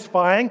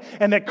satisfying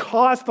and that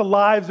cost the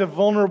lives of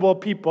vulnerable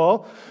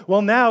people.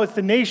 Well, now it's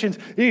the nations.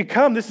 You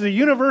come, this is a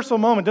universal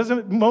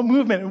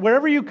movement.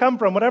 Wherever you come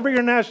from, whatever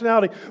your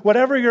nationality,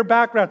 whatever your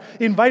background,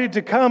 invited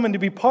to come and to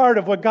be part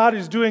of what God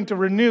is doing to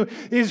renew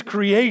His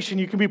creation.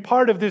 You can be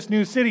part of this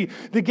new city.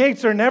 The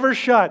gates are never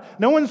shut.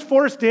 No one's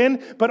forced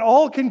in, but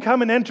all can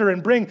come and enter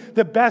and bring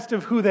the best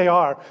of who they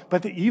are.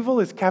 But the evil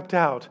is kept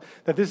out.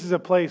 That this is a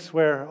place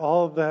where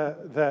all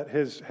that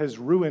has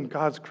ruined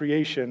God's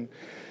creation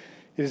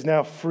is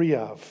now free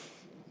of.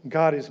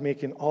 God is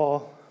making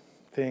all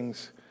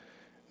things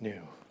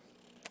new.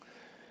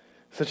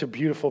 Such a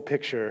beautiful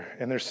picture,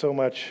 and there's so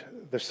much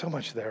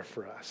there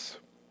for us.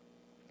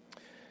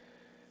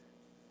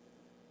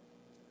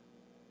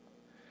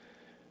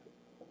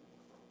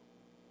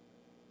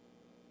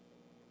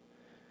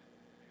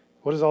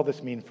 What does all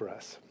this mean for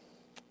us?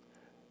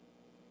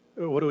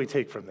 What do we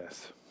take from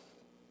this?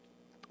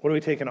 What do we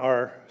take in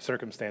our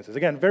circumstances?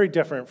 Again, very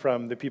different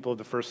from the people of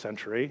the first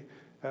century.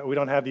 We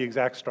don't have the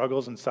exact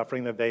struggles and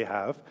suffering that they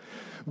have.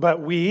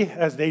 But we,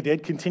 as they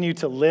did, continue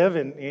to live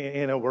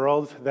in a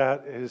world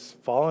that is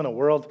fallen, a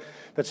world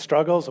that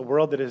struggles, a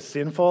world that is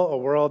sinful, a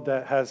world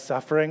that has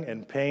suffering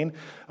and pain,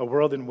 a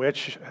world in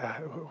which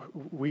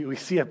we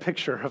see a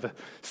picture of a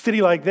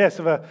city like this,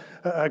 of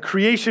a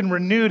creation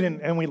renewed,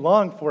 and we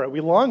long for it.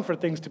 We long for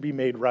things to be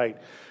made right.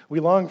 We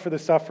long for the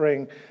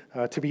suffering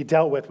to be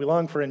dealt with. We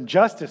long for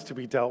injustice to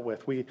be dealt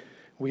with. We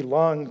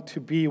long to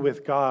be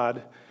with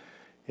God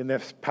in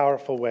this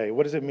powerful way.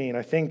 What does it mean?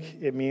 I think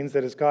it means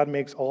that as God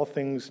makes all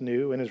things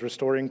new and is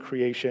restoring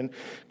creation,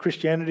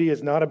 Christianity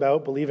is not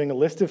about believing a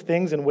list of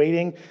things and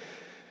waiting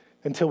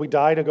until we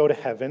die to go to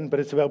heaven, but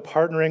it's about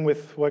partnering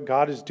with what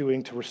God is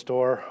doing to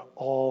restore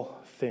all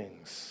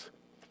things.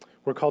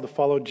 We're called to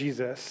follow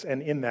Jesus,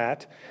 and in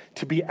that,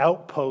 to be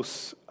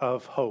outposts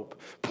of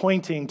hope,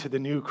 pointing to the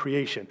new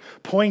creation,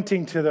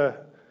 pointing to the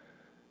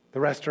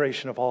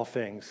restoration of all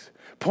things,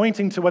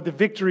 pointing to what the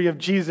victory of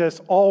Jesus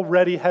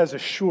already has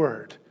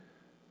assured.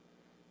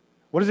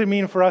 What does it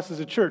mean for us as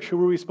a church?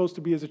 Who are we supposed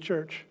to be as a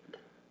church?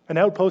 An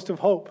outpost of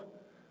hope,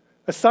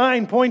 a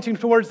sign pointing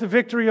towards the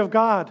victory of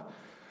God,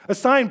 a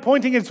sign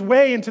pointing its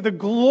way into the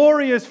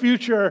glorious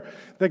future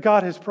that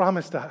God has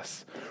promised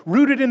us.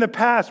 Rooted in the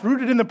past,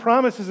 rooted in the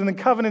promises and the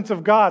covenants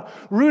of God,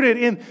 rooted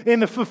in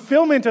the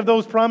fulfillment of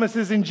those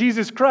promises in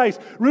Jesus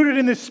Christ, rooted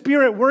in the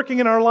Spirit working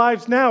in our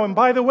lives now. And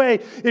by the way,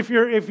 if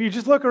you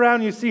just look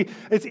around, you see,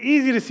 it's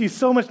easy to see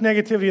so much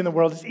negativity in the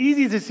world. It's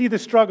easy to see the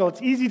struggle.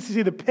 It's easy to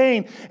see the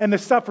pain and the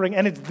suffering,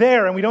 and it's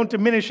there, and we don't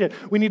diminish it.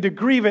 We need to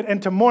grieve it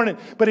and to mourn it.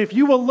 But if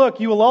you will look,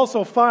 you will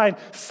also find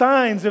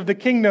signs of the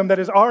kingdom that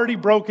is already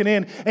broken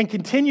in and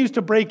continues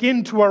to break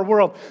into our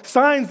world.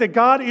 Signs that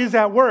God is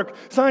at work.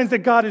 Signs that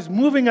God is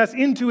moving us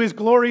into His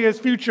glorious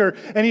future,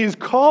 and He is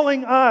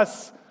calling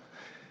us,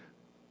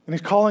 and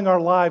He's calling our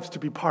lives to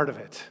be part of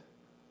it,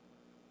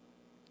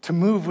 to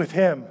move with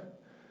Him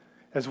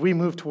as we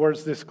move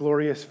towards this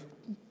glorious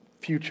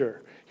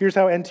future. Here's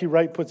how N.T.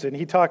 Wright puts it.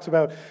 He talks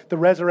about the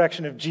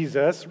resurrection of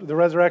Jesus,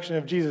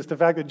 the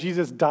fact that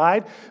Jesus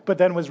died, but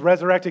then was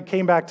resurrected,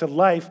 came back to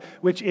life,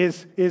 which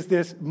is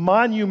this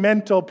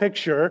monumental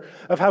picture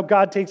of how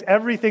God takes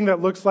everything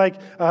that looks like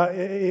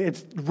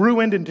it's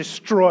ruined and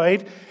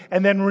destroyed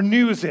and then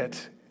renews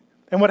it.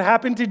 And what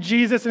happened to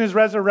Jesus and His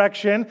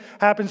resurrection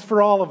happens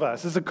for all of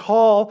us. It's a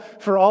call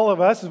for all of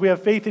us as we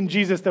have faith in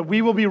Jesus that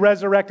we will be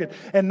resurrected.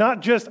 And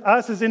not just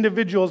us as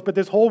individuals, but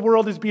this whole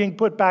world is being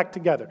put back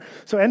together.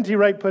 So N.T.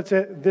 Wright puts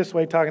it this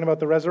way, talking about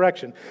the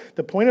resurrection.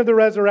 The point of the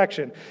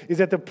resurrection is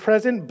that the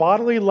present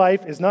bodily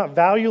life is not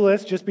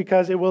valueless just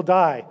because it will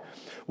die.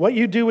 What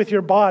you do with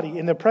your body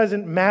in the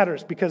present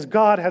matters because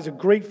God has a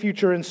great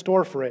future in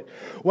store for it.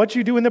 What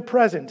you do in the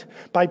present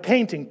by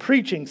painting,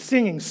 preaching,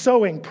 singing,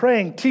 sewing,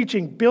 praying,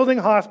 teaching, building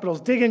hospitals,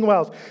 digging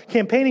wells,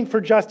 campaigning for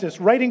justice,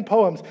 writing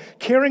poems,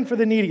 caring for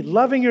the needy,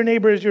 loving your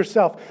neighbor as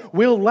yourself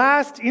will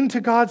last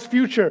into God's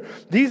future.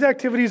 These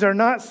activities are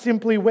not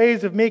simply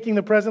ways of making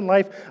the present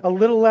life a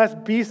little less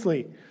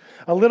beastly,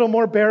 a little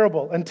more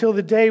bearable until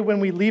the day when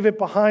we leave it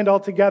behind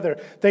altogether.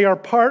 They are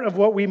part of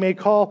what we may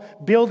call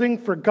building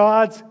for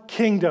God's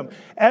kingdom.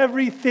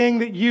 Everything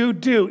that you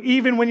do,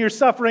 even when you're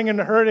suffering and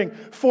hurting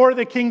for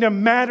the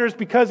kingdom, matters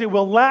because it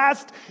will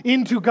last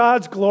into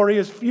God's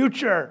glorious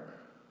future.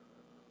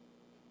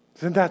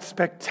 Isn't that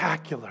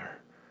spectacular?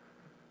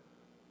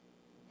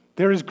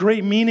 There is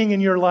great meaning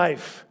in your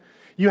life.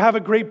 You have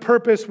a great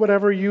purpose,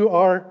 whatever you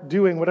are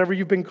doing, whatever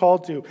you've been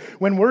called to.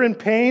 When we're in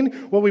pain,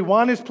 what we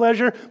want is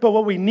pleasure, but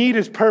what we need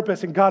is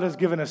purpose, and God has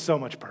given us so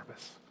much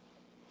purpose.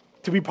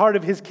 To be part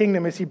of His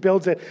kingdom as He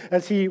builds it,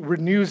 as He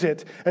renews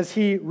it, as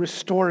He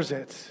restores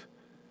it.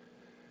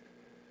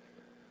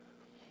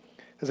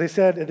 As I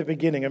said at the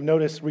beginning, I've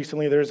noticed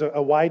recently there's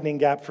a widening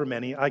gap for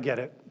many. I get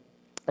it,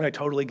 and I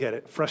totally get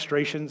it.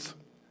 Frustrations.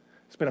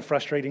 It's been a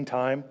frustrating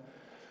time.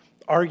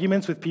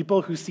 Arguments with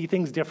people who see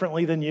things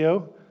differently than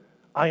you.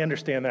 I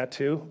understand that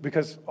too,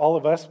 because all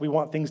of us, we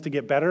want things to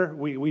get better.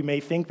 We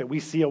may think that we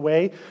see a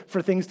way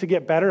for things to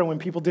get better, and when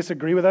people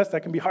disagree with us,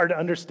 that can be hard to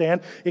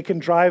understand. It can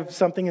drive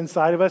something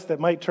inside of us that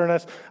might turn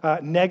us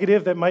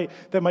negative, that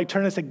might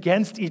turn us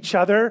against each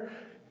other.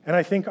 And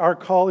I think our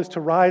call is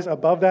to rise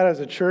above that as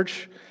a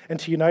church and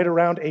to unite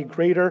around a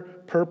greater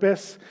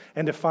purpose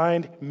and to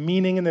find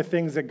meaning in the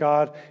things that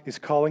God is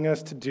calling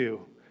us to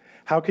do.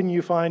 How can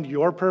you find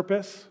your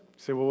purpose?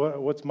 You say, well,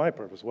 what's my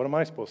purpose? What am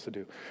I supposed to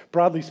do?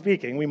 Broadly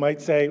speaking, we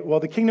might say, well,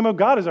 the kingdom of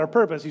God is our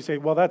purpose. You say,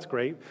 well, that's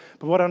great,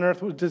 but what on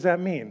earth does that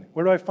mean?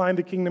 Where do I find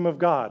the kingdom of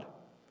God?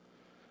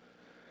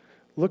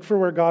 Look for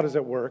where God is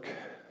at work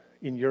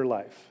in your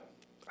life.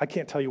 I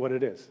can't tell you what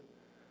it is.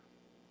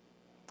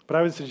 But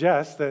I would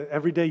suggest that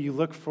every day you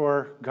look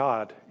for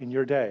God in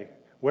your day.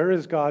 Where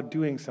is God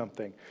doing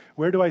something?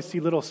 Where do I see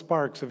little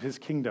sparks of his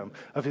kingdom,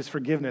 of his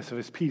forgiveness, of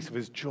his peace, of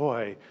his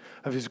joy,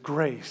 of his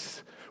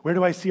grace? Where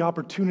do I see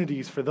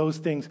opportunities for those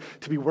things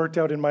to be worked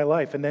out in my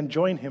life? And then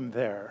join him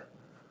there.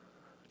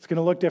 It's going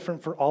to look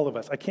different for all of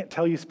us. I can't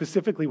tell you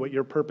specifically what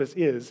your purpose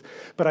is,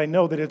 but I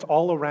know that it's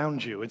all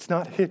around you. It's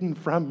not hidden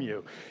from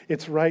you.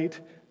 It's right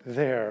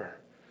there.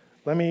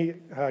 Let me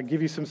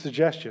give you some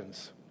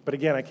suggestions. But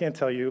again, I can't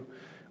tell you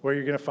where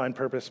you're going to find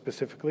purpose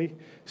specifically.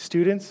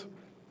 Students,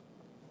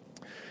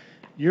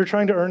 you're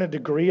trying to earn a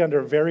degree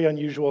under very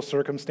unusual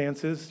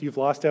circumstances. You've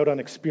lost out on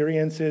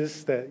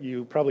experiences that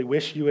you probably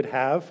wish you would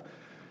have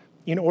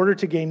in order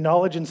to gain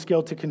knowledge and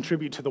skill to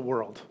contribute to the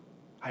world.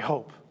 I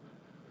hope.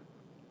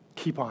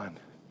 Keep on.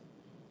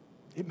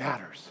 It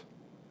matters.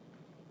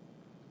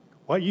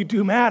 What you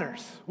do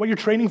matters. What you're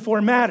training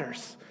for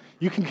matters.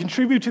 You can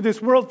contribute to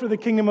this world for the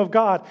kingdom of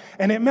God,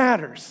 and it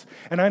matters.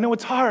 And I know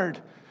it's hard.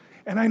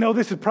 And I know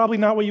this is probably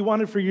not what you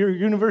wanted for your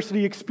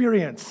university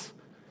experience.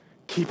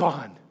 Keep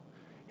on.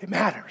 It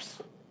matters.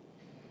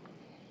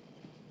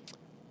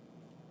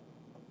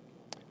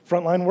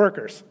 Frontline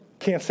workers.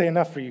 Can't say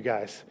enough for you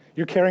guys.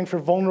 You're caring for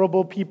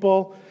vulnerable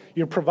people.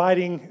 You're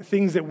providing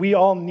things that we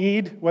all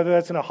need, whether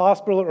that's in a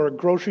hospital or a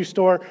grocery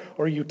store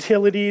or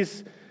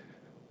utilities.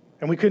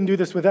 And we couldn't do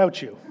this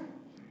without you.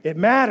 It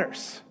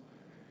matters.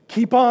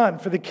 Keep on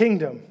for the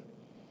kingdom.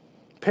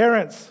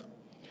 Parents,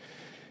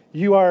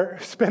 you are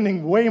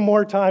spending way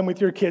more time with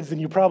your kids than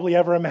you probably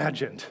ever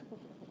imagined.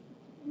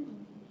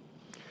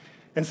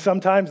 And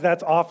sometimes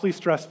that's awfully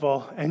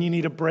stressful, and you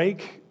need a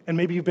break, and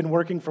maybe you've been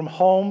working from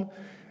home,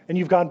 and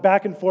you've gone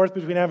back and forth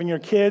between having your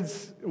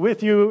kids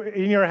with you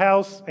in your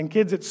house and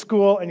kids at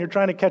school, and you're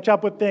trying to catch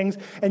up with things,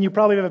 and you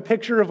probably have a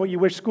picture of what you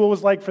wish school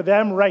was like for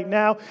them right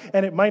now,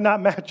 and it might not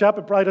match up.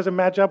 It probably doesn't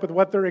match up with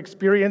what they're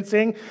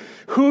experiencing.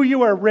 Who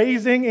you are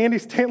raising, Andy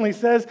Stanley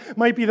says,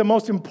 might be the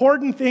most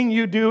important thing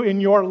you do in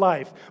your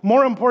life.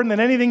 More important than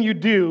anything you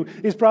do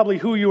is probably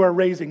who you are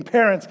raising.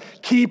 Parents,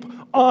 keep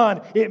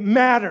on. It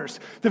matters.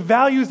 The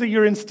values that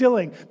you're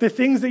instilling, the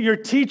things that you're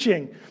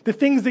teaching, the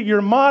things that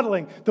you're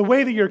modeling, the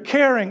way that you're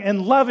caring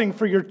and loving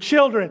for your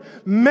children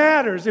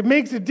matters. It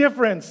makes a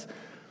difference.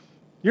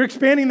 You're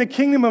expanding the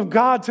kingdom of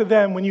God to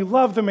them when you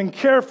love them and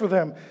care for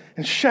them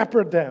and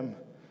shepherd them.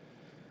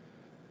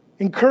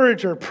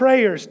 Encourager,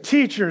 prayers,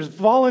 teachers,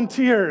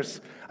 volunteers.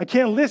 I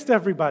can't list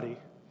everybody.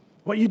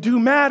 What you do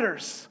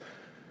matters.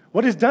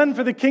 What is done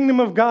for the kingdom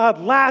of God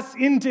lasts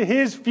into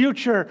his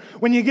future.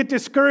 When you get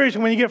discouraged,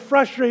 when you get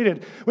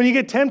frustrated, when you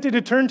get tempted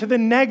to turn to the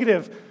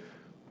negative,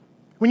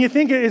 when you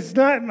think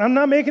I'm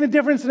not making a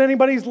difference in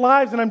anybody's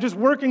lives and I'm just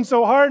working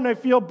so hard and I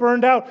feel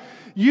burned out,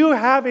 you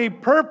have a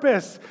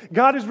purpose.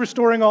 God is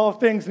restoring all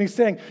things, and he's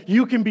saying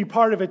you can be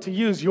part of it to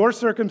use your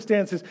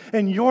circumstances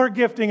and your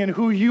gifting and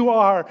who you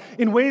are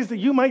in ways that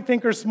you might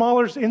think are small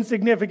or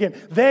insignificant.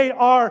 They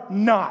are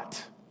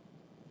not.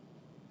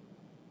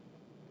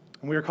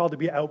 And we are called to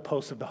be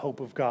outposts of the hope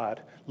of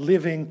God,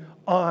 living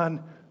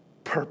on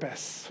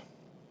purpose.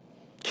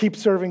 Keep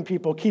serving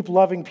people, keep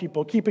loving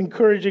people, keep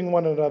encouraging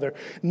one another.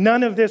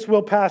 None of this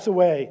will pass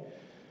away.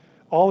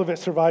 All of it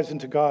survives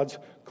into God's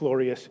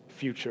glorious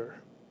future.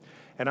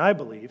 And I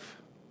believe,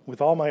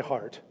 with all my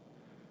heart,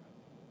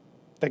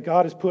 that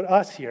God has put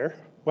us here,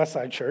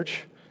 Westside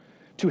Church,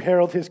 to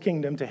herald his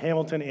kingdom to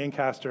Hamilton,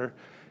 Ancaster,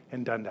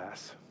 and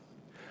Dundas.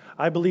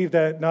 I believe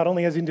that not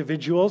only as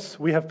individuals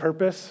we have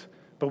purpose,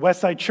 but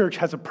Westside Church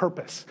has a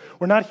purpose.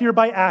 We're not here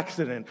by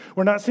accident.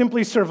 We're not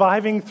simply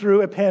surviving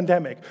through a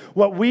pandemic.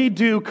 What we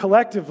do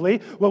collectively,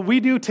 what we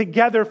do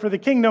together for the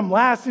kingdom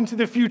lasts into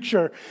the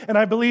future. And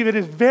I believe it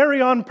is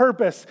very on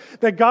purpose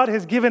that God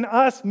has given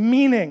us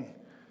meaning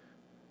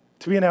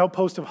to be an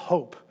outpost of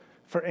hope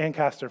for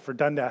Ancaster, for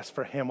Dundas,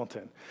 for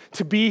Hamilton.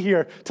 To be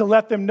here, to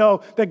let them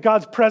know that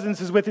God's presence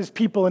is with his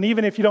people. And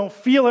even if you don't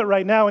feel it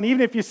right now, and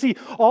even if you see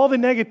all the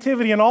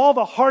negativity and all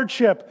the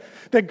hardship,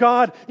 that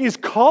God is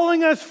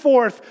calling us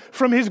forth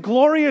from his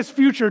glorious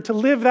future to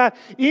live that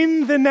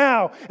in the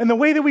now. And the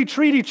way that we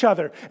treat each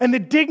other, and the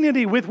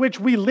dignity with which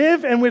we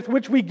live and with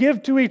which we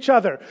give to each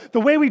other, the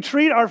way we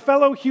treat our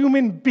fellow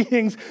human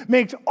beings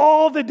makes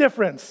all the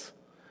difference.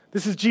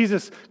 This is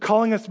Jesus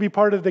calling us to be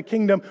part of the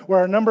kingdom where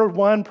our number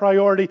one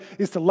priority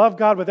is to love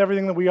God with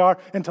everything that we are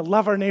and to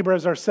love our neighbor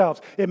as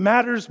ourselves. It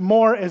matters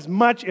more, as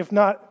much, if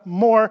not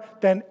more,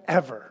 than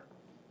ever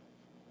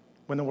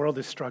when the world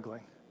is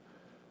struggling.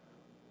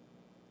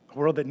 A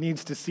world that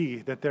needs to see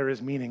that there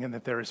is meaning and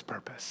that there is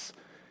purpose,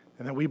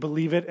 and that we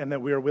believe it and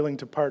that we are willing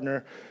to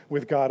partner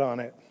with God on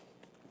it.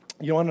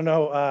 You want to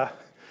know,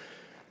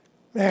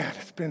 man,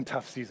 it's been a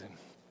tough season.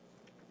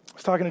 I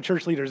was talking to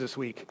church leaders this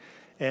week,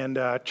 and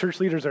church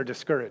leaders are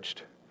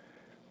discouraged,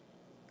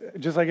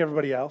 just like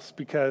everybody else,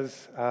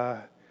 because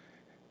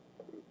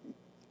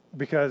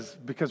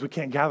we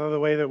can't gather the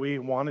way that we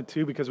wanted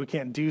to, because we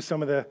can't do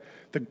some of the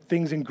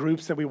things in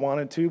groups that we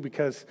wanted to,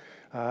 because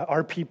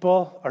our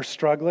people are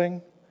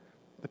struggling,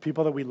 the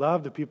people that we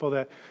love, the people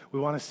that we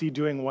want to see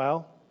doing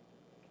well.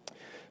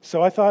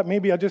 So I thought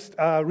maybe I'll just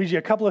read you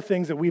a couple of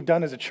things that we've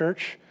done as a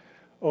church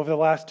over the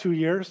last 2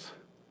 years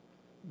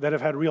that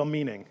have had real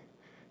meaning.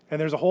 And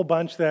there's a whole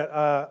bunch that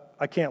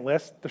I can't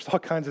list. There's all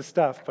kinds of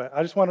stuff, but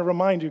I just want to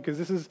remind you, because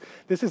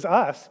this is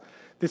us.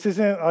 This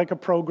isn't like a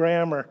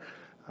program or,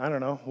 I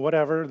don't know,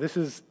 whatever. This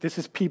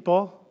is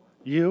people,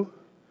 you,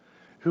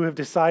 who have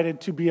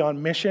decided to be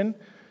on mission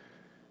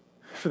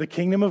for the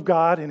kingdom of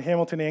God in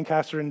Hamilton,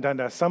 Ancaster, and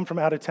Dundas. Some from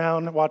out of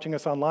town watching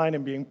us online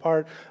and being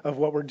part of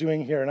what we're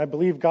doing here. And I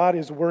believe God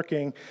is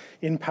working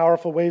in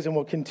powerful ways and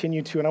will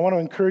continue to. And I want to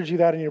encourage you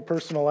that in your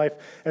personal life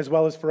as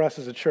well as for us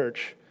as a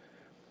church.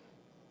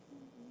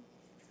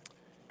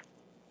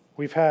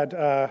 We've had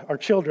our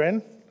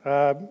children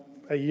a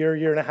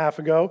year and a half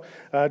ago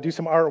do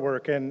some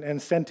artwork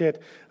and sent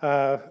it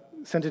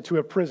to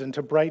a prison,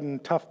 to Brighton.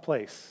 Tough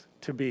place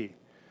to be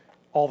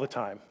all the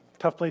time.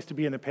 Tough place to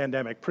be in the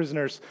pandemic.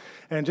 Prisoners,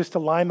 and just to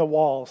line the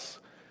walls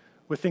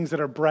with things that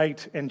are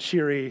bright and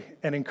cheery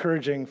and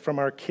encouraging from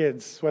our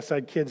kids.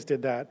 Westside Kids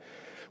did that.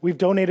 We've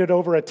donated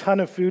over a ton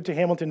of food to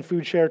Hamilton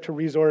Food Share to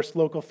resource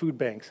local food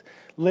banks.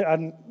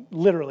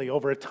 Literally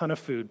over a ton of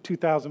food,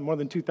 more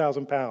than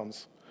 2,000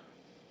 pounds.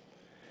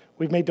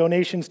 We've made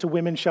donations to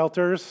women's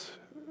shelters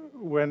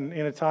when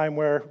in a time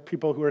where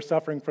people who are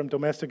suffering from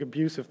domestic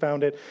abuse have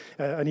found it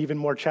an even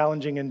more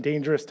challenging and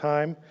dangerous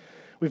time.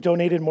 We've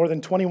donated more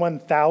than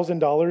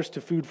 $21,000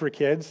 to Food for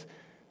Kids.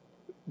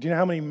 Do you know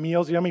how many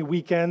meals, do you know how many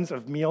weekends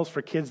of meals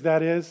for kids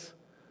that is?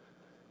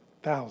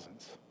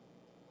 Thousands.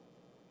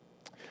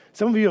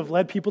 Some of you have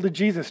led people to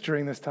Jesus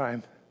during this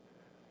time.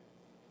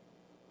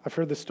 I've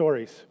heard the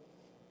stories.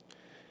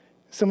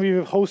 Some of you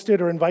have hosted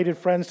or invited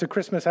friends to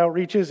Christmas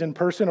outreaches in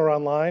person or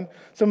online.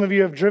 Some of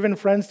you have driven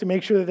friends to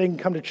make sure that they can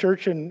come to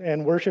church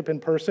and worship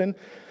in person.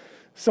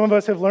 Some of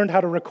us have learned how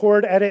to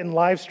record, edit, and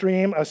live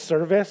stream a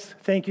service.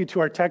 Thank you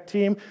to our tech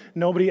team.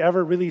 Nobody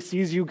ever really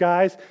sees you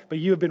guys, but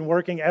you have been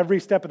working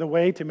every step of the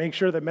way to make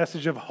sure the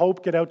message of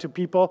hope get out to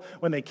people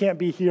when they can't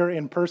be here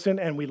in person,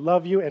 and we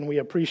love you and we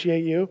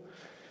appreciate you.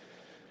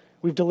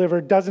 We've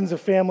delivered dozens of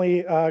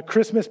family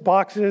Christmas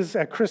boxes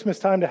at Christmas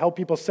time to help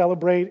people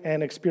celebrate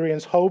and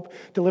experience hope,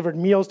 delivered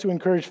meals to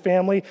encourage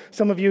family.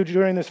 Some of you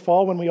during this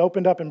fall when we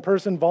opened up in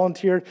person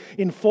volunteered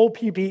in full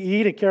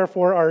PPE to care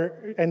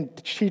for and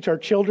teach our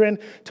children,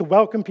 to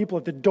welcome people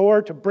at the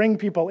door, to bring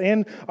people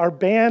in. Our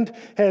band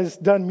has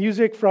done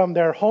music from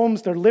their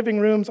homes, their living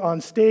rooms, on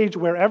stage,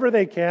 wherever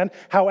they can,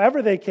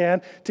 however they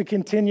can, to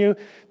continue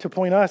to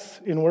point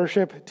us in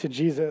worship to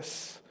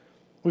Jesus.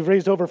 We've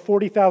raised over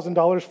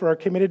 $40,000 for our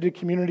Committed to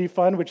Community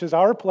Fund, which is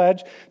our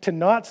pledge to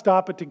not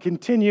stop, but to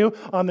continue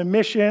on the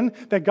mission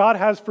that God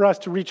has for us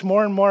to reach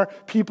more and more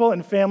people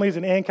and families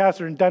in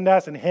Ancaster and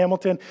Dundas and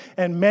Hamilton.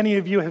 And many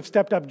of you have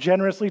stepped up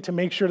generously to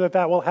make sure that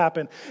that will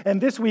happen. And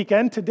this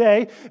weekend,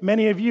 today,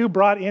 many of you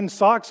brought in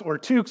socks or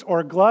toques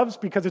or gloves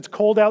because it's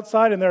cold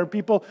outside and there are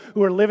people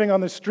who are living on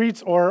the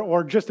streets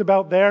or just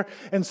about there.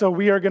 And so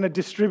we are going to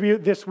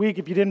distribute this week.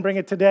 If you didn't bring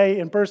it today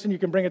in person, you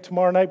can bring it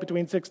tomorrow night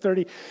between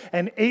 6:30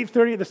 and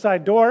 8:30. At the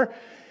side door,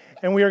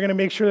 and we are going to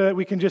make sure that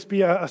we can just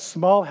be a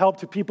small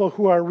help to people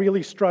who are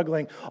really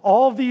struggling.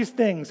 All of these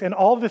things and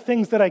all the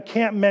things that I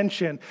can't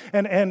mention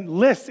and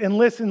lists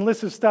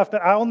of stuff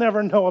that I'll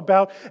never know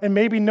about and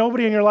maybe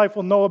nobody in your life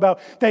will know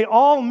about, they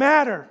all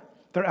matter.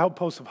 They're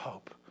outposts of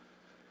hope.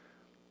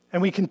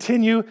 And we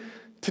continue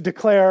to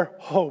declare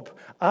hope.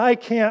 I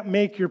can't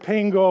make your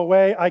pain go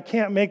away. I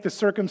can't make the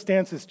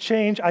circumstances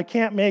change. I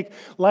can't make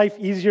life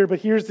easier, but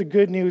here's the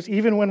good news.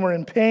 Even when we're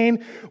in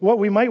pain, what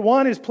we might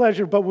want is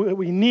pleasure, but what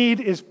we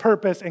need is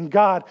purpose, and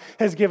God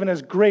has given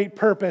us great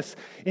purpose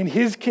in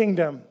His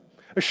kingdom,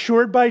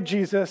 assured by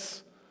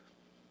Jesus,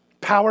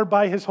 powered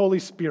by His Holy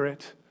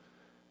Spirit,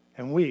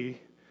 and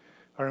we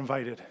are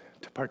invited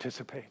to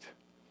participate.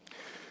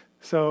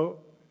 So,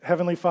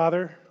 Heavenly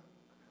Father,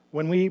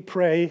 when we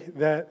pray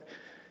that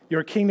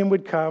your kingdom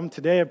would come,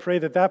 today I pray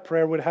that that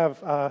prayer would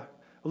have a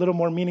little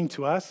more meaning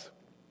to us,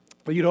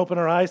 that you'd open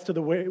our eyes to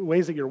the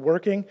ways that you're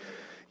working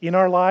in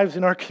our lives,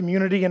 in our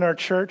community, in our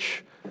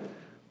church.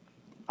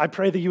 I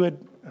pray that you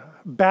would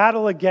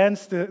battle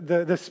against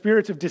the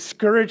spirits of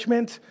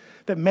discouragement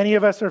that many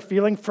of us are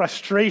feeling,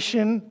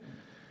 frustration.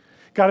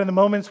 God, in the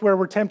moments where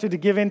we're tempted to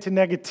give in to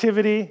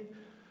negativity,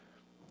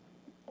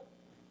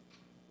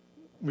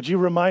 Would you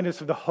remind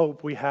us of the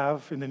hope we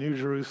have in the New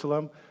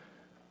Jerusalem?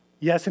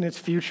 Yes, in its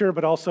future,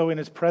 but also in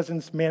its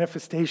present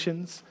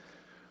manifestations.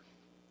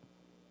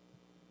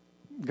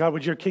 God,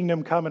 would your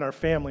kingdom come in our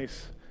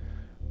families,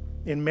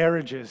 in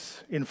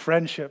marriages, in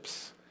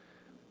friendships,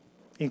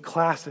 in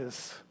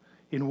classes,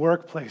 in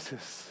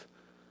workplaces,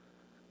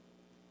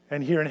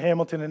 and here in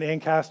Hamilton and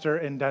Ancaster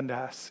and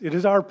Dundas. It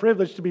is our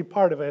privilege to be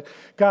part of it.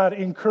 God,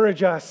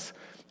 encourage us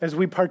as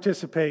we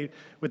participate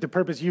with the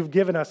purpose you've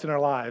given us in our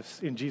lives.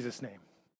 In Jesus' name.